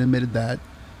 Wolf even admitted that.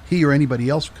 He or anybody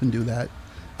else couldn't do that.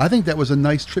 I think that was a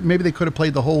nice trip. Maybe they could have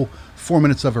played the whole 4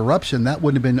 minutes of Eruption. That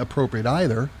wouldn't have been appropriate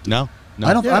either. No.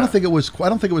 I don't think it was. I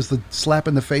don't think it was the slap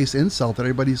in the face insult that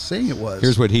everybody's saying it was.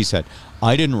 Here's what he said.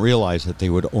 I didn't realize that they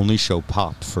would only show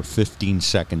Pop for 15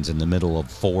 seconds in the middle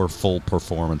of 4 full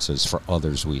performances for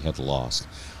others we had lost.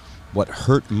 What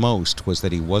hurt most was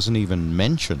that he wasn't even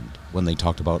mentioned when they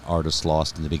talked about artists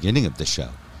lost in the beginning of the show.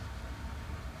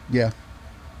 Yeah,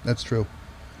 that's true.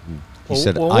 He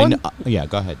said, yeah,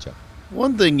 go ahead, Joe.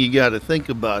 One thing you got to think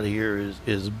about here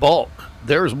is bulk.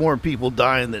 There's more people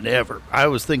dying than ever. I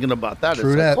was thinking about that.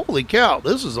 True it's that. like, holy cow,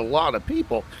 this is a lot of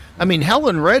people. I mean,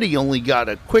 Helen Reddy only got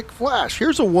a quick flash.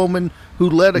 Here's a woman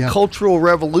who led a cultural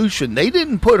revolution. They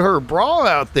didn't put her bra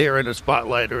out there in a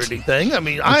spotlight or anything. I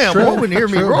mean, I am true. woman, hear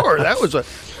me True. roar. That was a,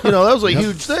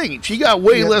 huge thing. She got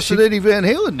way less than Eddie Van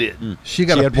Halen did. She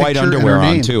got She a had white picture in underwear her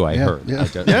on name. too. I Yeah, heard. yeah.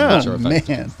 I'm not sure if I Man.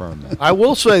 can confirm that. I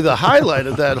will say the highlight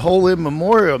of that whole in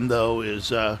memoriam, though,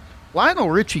 is Lionel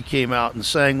Richie came out and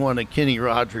sang one of Kenny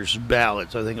Rogers'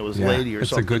 ballads. I think it was Lady or it's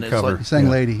something. a good It's cover. like- He sang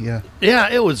Lady, yeah. yeah,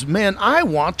 it was, man, I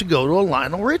want to go to a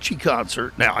Lionel Richie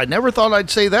concert. Now, I never thought I'd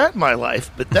say that in my life,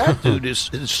 but that dude has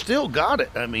still got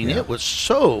it. I mean, it was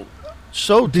so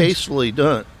tastefully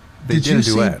done. They did a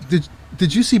duet.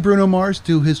 Did you see Bruno Mars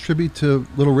do his tribute to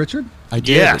Little Richard? I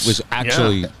did. Yes. It was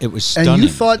actually, Yeah. it was stunning.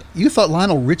 And you thought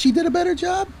Lionel Richie did a better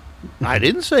job? I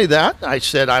didn't say that. I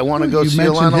said I want to go You see a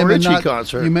mentioned Lionel him and Richie not-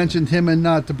 concert. You mentioned him and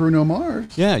not the Bruno Mars.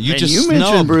 Yeah, you and just you mentioned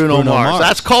snubbed Bruno Mars.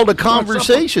 That's called a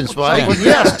conversation, Spike. And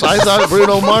yes, I thought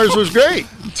Bruno Mars was great.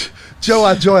 Joe,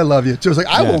 I love you. Joe's like,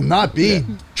 I will not be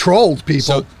trolled, people.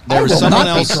 So I there was will someone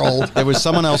not be else. trolled. There was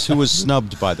someone else who was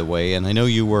snubbed, by the way, and I know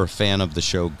you were a fan of the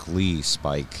show Glee,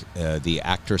 Spike. The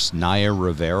actress Naya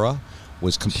Rivera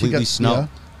was completely snubbed.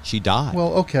 yeah. She died.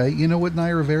 Well, okay. You know what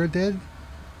Naya Rivera did?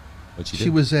 What she She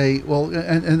did? was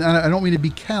and I don't mean to be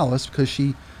callous because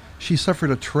she suffered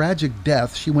a tragic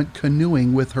death. She went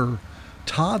canoeing with her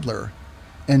toddler,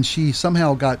 and she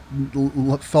somehow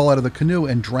fell out of the canoe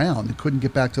and drowned and couldn't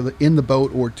get back in the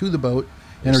boat or to the boat,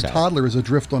 and her Sad. toddler is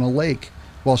adrift on a lake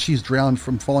while she's drowned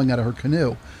from falling out of her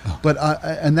canoe. But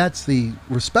and that's the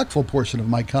respectful portion of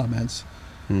my comments,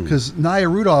 because Naya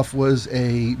Rudolph was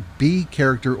a B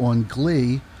character on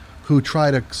Glee who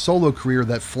tried a solo career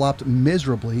that flopped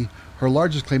miserably. Her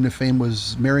largest claim to fame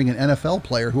was marrying an NFL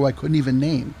player who I couldn't even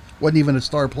name. Wasn't even a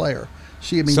star player.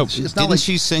 So it's not didn't like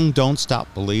she sing "Don't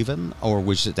Stop Believin'," or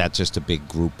was that just a big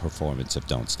group performance of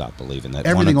 "Don't Stop Believin'" that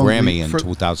Everything won on a Grammy Glee in for-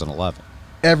 2011?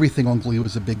 everything on Glee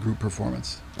was a big group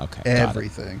performance. Okay, got it.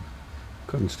 Everything.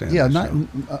 Couldn't stand Yeah,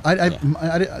 that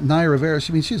show. Naya Rivera.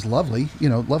 She's lovely,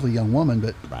 lovely young woman,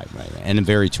 but Right, and a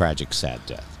very tragic, sad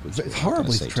death. which we're not gonna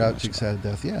horribly say too much tragic, about. sad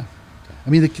death. Yeah, I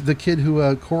mean the kid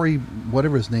who Corey,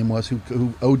 whatever his name was, who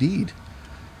OD'd,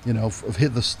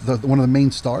 hit the one of the main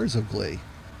stars of Glee.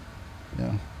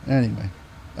 Yeah. Anyway,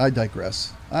 I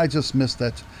digress. I just missed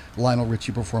that Lionel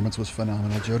Richie performance was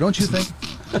phenomenal, Joe. Don't you think?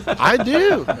 I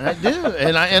do,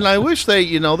 and I wish they,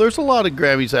 there's a lot of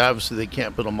Grammys. Obviously, they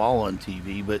can't put them all on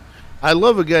TV, but I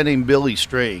love a guy named Billy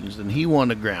Strings, and he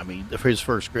won a Grammy for his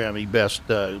first Grammy, best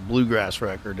bluegrass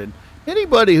record. And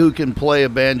anybody who can play a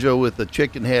banjo with a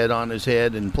chicken head on his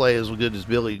head and play as good as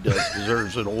Billy does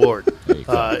deserves an award.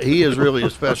 He is really a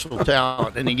special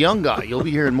talent, and a young guy. You'll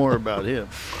be hearing more about him.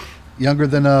 Younger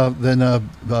than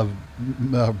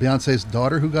Beyonce's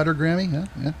daughter who got her Grammy?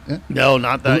 Yeah. No,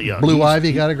 not that young. Blue He's-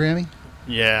 Ivy got a Grammy?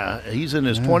 Yeah, he's in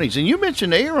his 20s. And you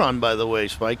mentioned Aaron, by the way,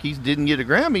 Spike. He didn't get a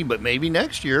Grammy, but maybe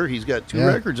next year he's got 2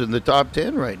 records in the top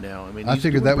 10 right now. I mean, I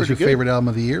figured that was your good. favorite album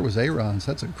of the year was Aaron's.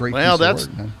 That's a great piece of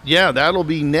work, man. Yeah, that'll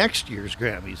be next year's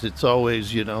Grammys. It's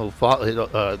always,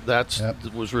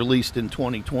 was released in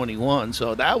 2021,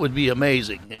 so that would be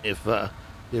amazing if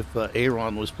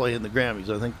Aaron was playing the Grammys.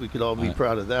 I think we could all be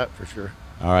proud of that for sure.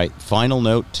 All right, final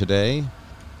note today.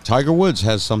 Tiger Woods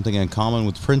has something in common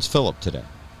with Prince Philip today.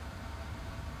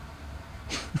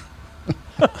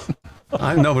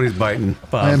 Nobody's biting,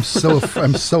 Bob. I'm so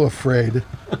afraid.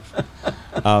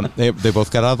 They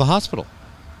both got out of the hospital.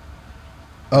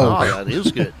 Oh, that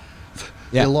is good.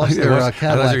 Yeah. They lost their I thought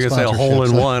Cadillac you were going to say a hole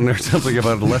in one or something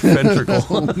about a left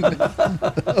ventricle.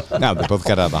 No, they both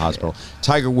got out of the hospital.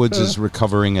 Tiger Woods is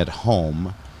recovering at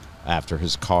home after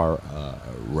his car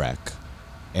wreck.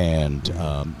 And,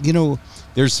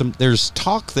 there's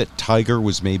talk that Tiger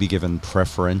was maybe given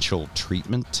preferential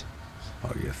treatment.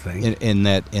 Oh, you think? In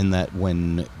that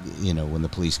when the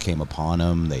police came upon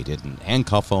him, they didn't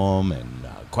handcuff him and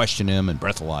question him and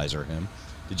breathalyzer him.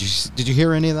 Did you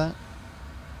hear any of that?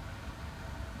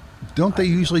 Don't they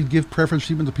usually give preference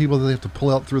treatment to people that they have to pull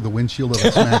out through the windshield of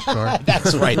a smashed car?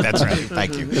 That's right.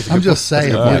 Thank you. I'm just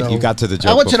saying. You got to the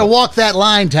joke. I want you to walk that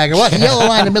line, Tiger. Walk the yellow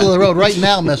line in the middle of the road right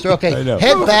now, mister. Okay,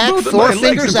 head back, 4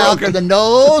 fingers out to the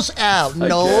nose out,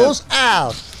 nose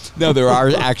out. No, there are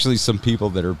actually some people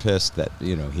that are pissed that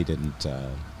he didn't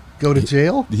go to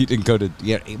jail. He didn't go to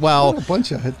Well, what a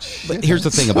bunch of shit. But here's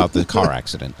the thing about the car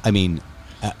accident. I mean,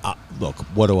 look,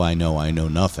 what do I know? I know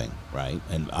nothing, right?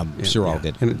 And I'm sure I'll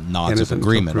get nods of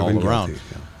agreement all around. Guilty,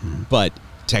 Mm-hmm. But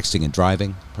texting and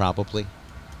driving, probably.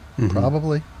 Mm-hmm.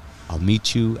 Probably. I'll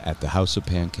meet you at the House of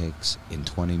Pancakes in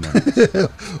 20 minutes.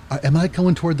 Am I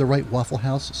going toward the right Waffle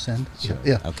House? Send. Sure.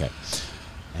 Yeah. Okay.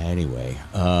 Anyway,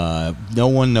 no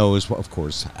one knows, of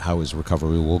course, how his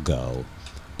recovery will go.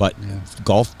 But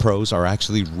golf pros are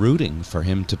actually rooting for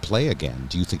him to play again.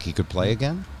 Do you think he could play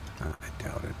again? I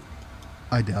doubt it.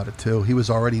 I doubt it, too. He was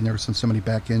already nursing so many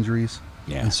back injuries.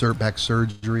 Yeah. And back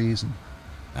surgeries. And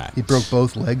he broke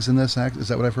both legs in this accident. Is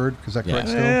that what I've heard? Is that correct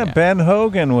still? Yeah, Ben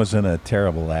Hogan was in a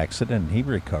terrible accident. He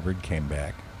recovered, came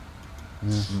back.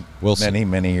 We'll see.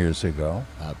 Many years ago.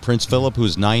 Prince Philip,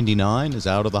 who's 99, is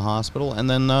out of the hospital, and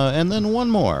then one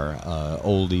more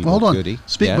oldie. Well, hold on. Goodie.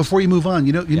 Before you move on,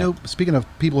 you know. Speaking of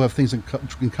people who have things in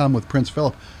common with Prince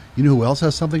Philip, you know who else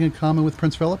has something in common with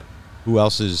Prince Philip? Who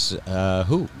else is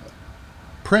who?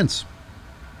 Prince,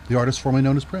 the artist formerly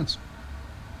known as Prince.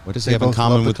 What does he have in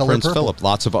common with Prince Philip?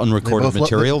 Lots of unrecorded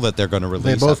material that they're going to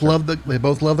release. They both love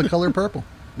the color purple.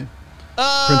 Yeah.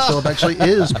 Prince Philip actually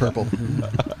is purple.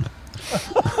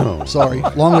 Sorry,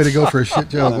 long way to go for a shit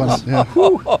joke.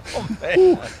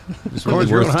 It's really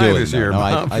worth doing this year,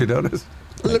 Bob, you notice?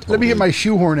 Let me get my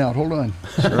shoehorn out. Hold on.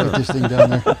 Get this thing down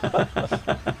there.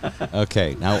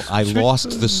 Okay, now I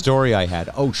lost the story I had.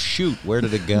 Oh shoot, where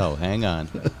did it go? Hang on.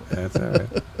 That's all right.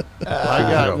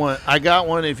 I got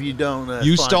one. If you don't,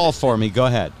 you stall for me. Go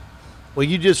ahead. Well,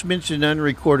 you just mentioned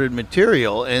unrecorded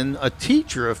material, and a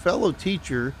fellow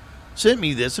teacher, sent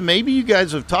me this, and maybe you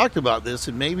guys have talked about this,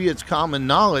 and maybe it's common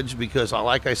knowledge because,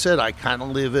 like I said, I kind of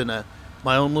live in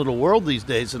my own little world these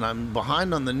days, and I'm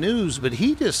behind on the news. But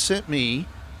he just sent me,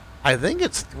 I think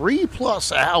it's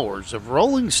 3+ hours of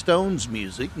Rolling Stones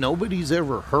music nobody's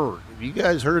ever heard. Have you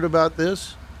guys heard about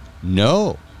this?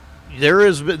 No. There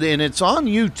is, and it's on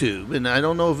YouTube, and I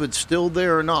don't know if it's still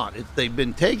there or not. They've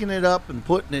been taking it up and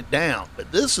putting it down.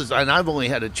 But this is, and I've only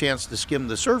had a chance to skim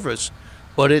the surface,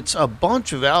 but it's a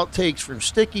bunch of outtakes from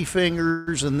Sticky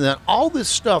Fingers and then all this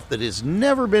stuff that has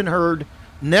never been heard,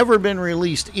 never been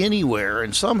released anywhere,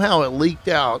 and somehow it leaked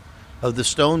out of the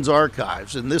Stones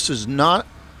archives. And this is not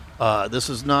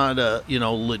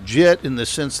legit in the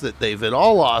sense that they've at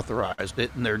all authorized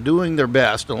it, and they're doing their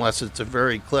best, unless it's a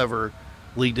very cleverly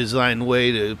designed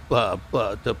way to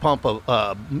pump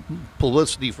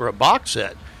publicity for a box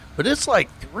set. But it's like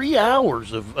 3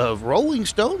 hours of Rolling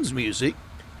Stones music,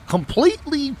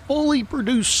 completely fully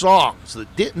produced songs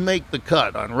that didn't make the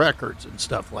cut on records and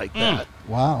stuff like that.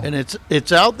 Wow. And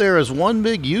it's out there as one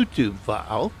big YouTube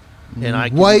file. And I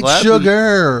can White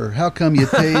sugar, how come you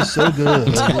taste so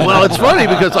good? Well, it's funny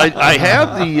because I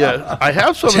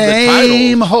have some of the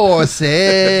Tame titles.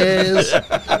 horses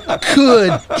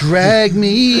could drag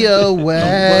me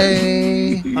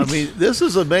away. I mean, this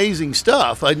is amazing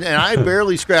stuff, and I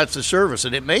barely scratched the surface,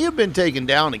 and it may have been taken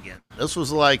down again. This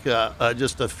was like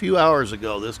just a few hours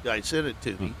ago. This guy sent it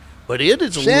to me, but it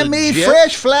is Send me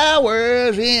fresh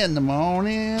flowers in the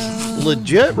morning.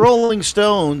 Legit Rolling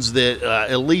Stones that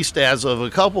at least as of a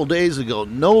couple days ago,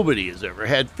 nobody has ever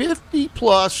had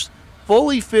 50+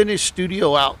 fully finished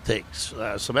studio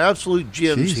outtakes. Some absolute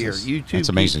gems Jesus. here. YouTube That's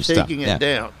amazing keeps stuff. taking Yeah. it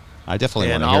down. I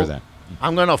definitely And want to hear that.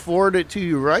 I'm going to forward it to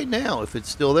you right now if it's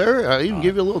still there. I'll even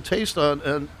give you a little taste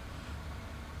on.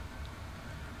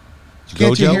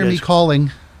 Can't you Joe? hear me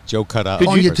calling? Joe cut out.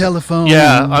 On your telephone.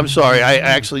 Yeah, I'm sorry. I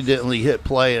accidentally hit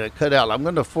play and it cut out. I'm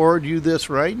going to forward you this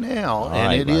right now, All and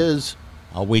right, it bud. is.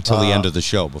 I'll wait till the end of the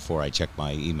show before I check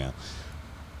my email.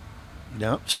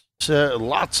 Yep.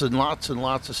 Lots and lots and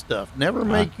lots of stuff. Never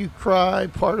Make You Cry,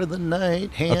 Part of the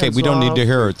Night, Hands Okay, we don't need to Off.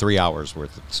 hear 3 hours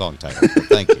worth of song titles. But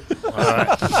thank you. All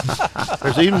right.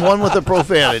 There's even one with a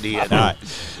profanity in it. All right.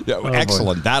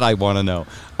 Excellent. That I want to know.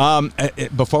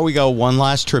 Before we go, one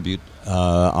last tribute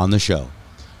on the show.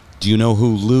 Do you know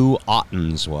who Lou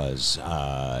Ottens was?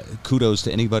 Kudos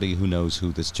to anybody who knows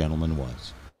who this gentleman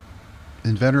was.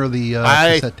 Inventor of the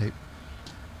cassette tape.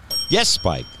 Yes,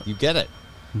 Spike. You get it.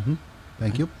 Mm-hmm.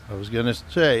 Thank you. I was going to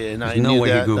say, and There's I no knew way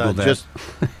you that. Googled that. Just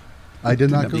I did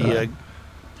not Google that.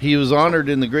 He was honored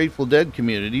in the Grateful Dead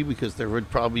community because there would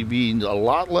probably be a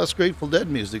lot less Grateful Dead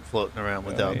music floating around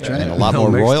without that. And a lot more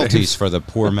royalties for the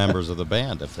poor members of the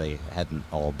band if they hadn't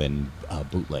all been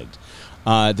bootlegged.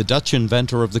 The Dutch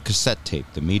inventor of the cassette tape,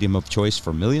 the medium of choice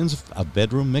for millions of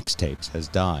bedroom mixtapes, has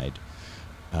died.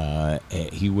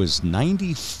 He was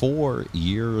 94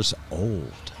 years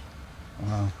old.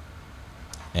 Wow.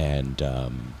 And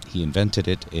he invented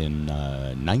it in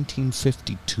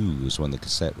 1952 is when the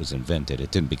cassette was invented. It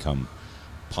didn't become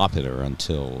popular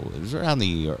until it was around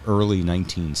the early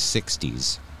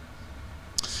 1960s.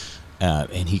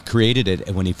 And he created it,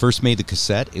 and when he first made the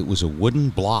cassette, it was a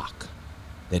wooden block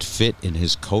that fit in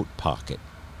his coat pocket.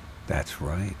 That's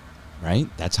right. Right?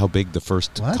 That's how big the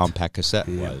first compact cassette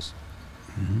was.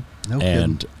 Mm-hmm. No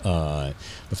And the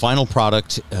final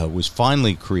product was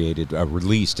finally created,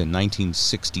 released in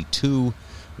 1962.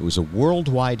 It was a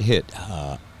worldwide hit.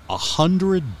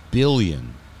 100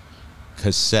 billion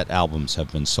cassette albums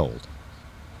have been sold.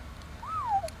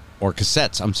 Or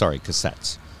cassettes. I'm sorry,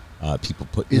 cassettes. People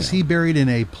put. Is he buried in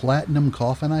a platinum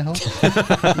coffin, I hope?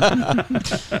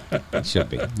 It should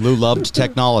be. Lou loved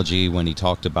technology. When he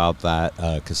talked about that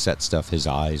cassette stuff, his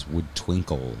eyes would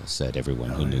twinkle, said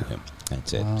everyone who knew him.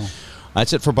 That's it. Wow.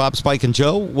 That's it for Bob, Spike, and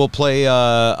Joe. We'll play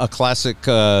a classic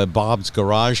Bob's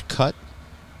Garage cut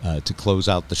to close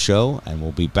out the show, and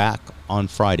we'll be back on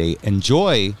Friday.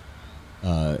 Enjoy.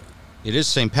 It is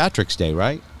St. Patrick's Day,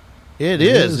 right? It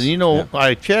is. And, you know,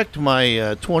 I checked my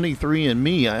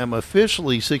 23andMe. I am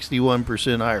officially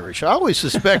 61% Irish. I always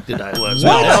suspected I was.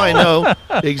 But now I know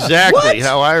exactly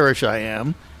how Irish I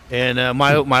am. And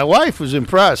my wife was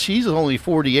impressed. She's only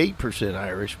 48%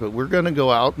 Irish, but we're going to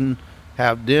go out and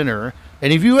have dinner.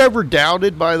 And if you ever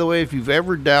doubted, by the way, if you've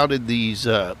ever doubted these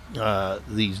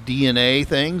DNA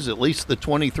things, at least the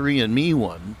 23andMe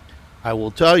one, I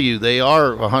will tell you they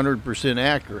are 100%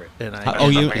 accurate.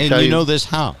 And you know this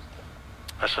how?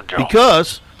 Listen, Joe.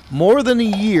 Because more than a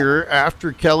year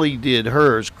after Kelly did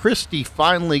hers, Christy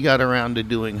finally got around to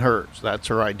doing hers. That's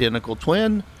her identical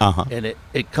twin. And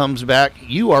it comes back.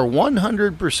 You are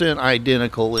 100%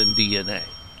 identical in DNA.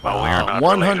 Well, we are not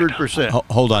 100%.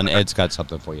 Hold on. Ed's got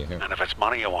something for you here. And if it's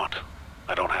money you want,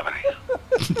 I don't have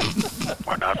any.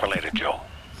 We're not related, Joe.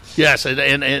 Yes,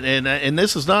 and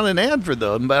this is not an ad for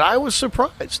them, but I was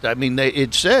surprised. I mean,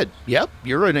 it said, "Yep,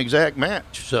 you're an exact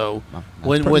match." So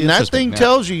when that thing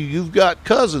tells you you've got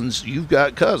cousins, you've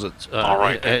got cousins. All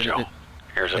right, then, Joe.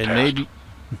 Here's a test. Maybe,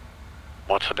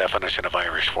 what's the definition of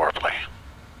Irish foreplay?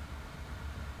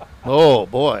 Oh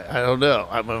boy, I don't know.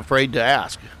 I'm afraid to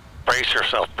ask. Brace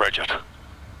yourself, Bridget.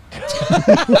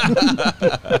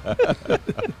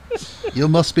 You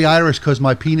must be Irish because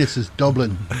my penis is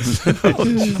Dublin.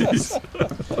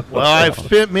 Well, I've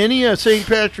spent many a St.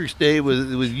 Patrick's Day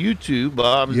with you two,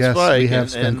 Bob and Yes, Spike. we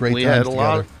have spent great we times had a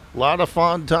together. lot of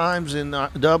fun times in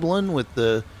Dublin with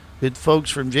the good folks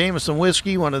from Jameson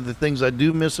Whiskey. One of the things I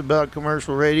do miss about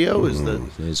commercial radio is the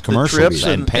commercials trips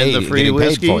and pay, the free getting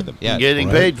whiskey, paid for them. Yeah, and getting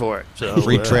paid for it. So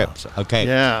free trips. Okay.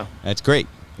 Yeah. That's great.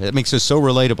 It makes us so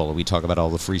relatable. We talk about all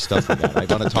the free stuff we got. I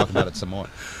want to talk about it some more.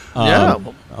 Yeah.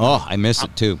 Oh, I miss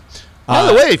it too. By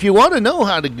the way, if you want to know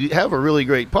how to have a really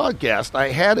great podcast, I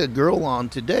had a girl on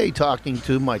today talking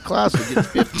to my class who gets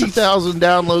 50,000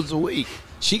 downloads a week.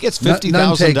 She gets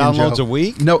 50,000 downloads a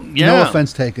week? No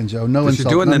offense taken, Joe. No Does she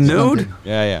insult. do it in the None nude? taken.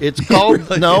 Yeah. It's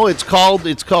called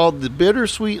it's called The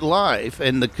Bittersweet Life,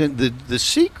 and the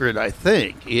secret, I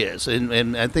think, is,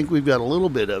 and I think we've got a little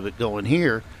bit of it going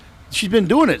here. She's been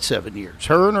doing it 7 years.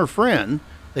 Her and her friend,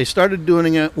 they started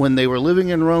doing it when they were living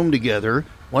in Rome together.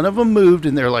 One of them moved,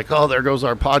 and they're like, "Oh, there goes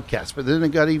our podcast." But then it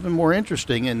got even more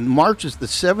interesting. And March is the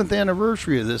 7th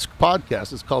anniversary of this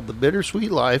podcast. It's called The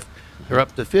Bittersweet Life. They're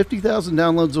up to 50,000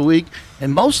 downloads a week,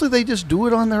 and mostly they just do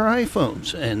it on their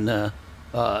iPhones. And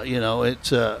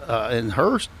it's and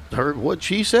her what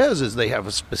she says is they have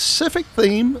a specific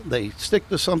theme. They stick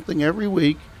to something every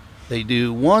week. They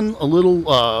do one a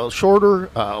little shorter,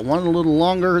 one a little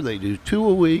longer. They do 2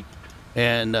 a week.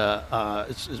 And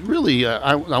it's really,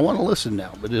 I want to listen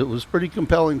now, but it was pretty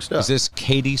compelling stuff. Is this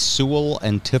Katie Sewell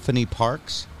and Tiffany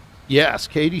Parks? Yes,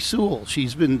 Katie Sewell.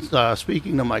 She's been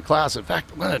speaking to my class. In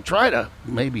fact, I'm going to try to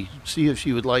maybe see if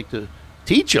she would like to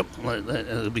teach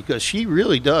them because she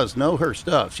really does know her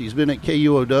stuff. She's been at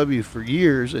KUOW for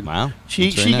years. And wow.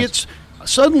 She gets,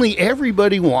 suddenly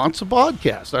everybody wants a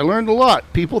podcast. I learned a lot.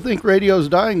 People think radio's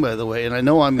dying, by the way, and I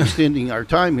know I'm extending our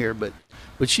time here, but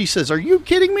she says, "Are you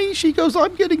kidding me?" She goes,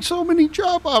 "I'm getting so many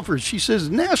job offers." She says,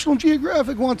 "National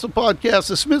Geographic wants a podcast.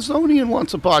 The Smithsonian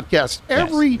wants a podcast.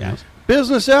 Every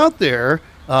business out there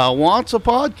wants a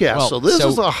podcast." Well, so this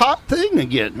is a hot thing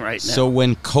again right now. So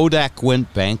when Kodak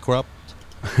went bankrupt,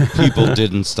 people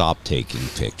didn't stop taking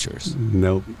pictures.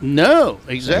 Nope. No,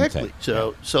 exactly.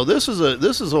 So this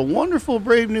is a wonderful,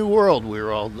 brave new world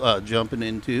we're all jumping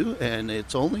into, and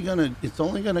it's only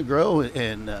gonna grow,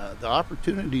 and the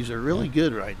opportunities are really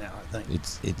good right now. I think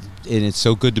it's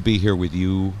so good to be here with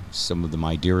you, some of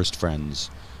my dearest friends,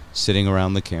 sitting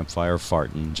around the campfire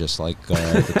farting, just like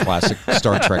the classic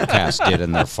Star Trek cast did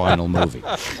in their final movie.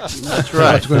 That's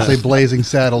right. I was going to say Blazing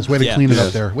Saddles. Way to clean it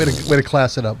up there. Way to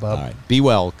class it up, Bob. All right. Be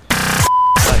well.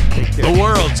 The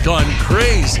world's gone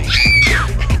crazy,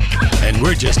 and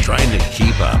we're just trying to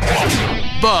keep up.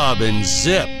 Bob and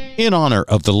Zip. In honor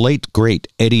of the late, great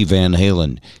Eddie Van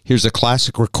Halen, here's a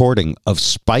classic recording of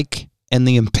Spike and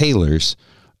the Impalers,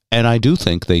 and I do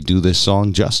think they do this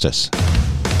song justice.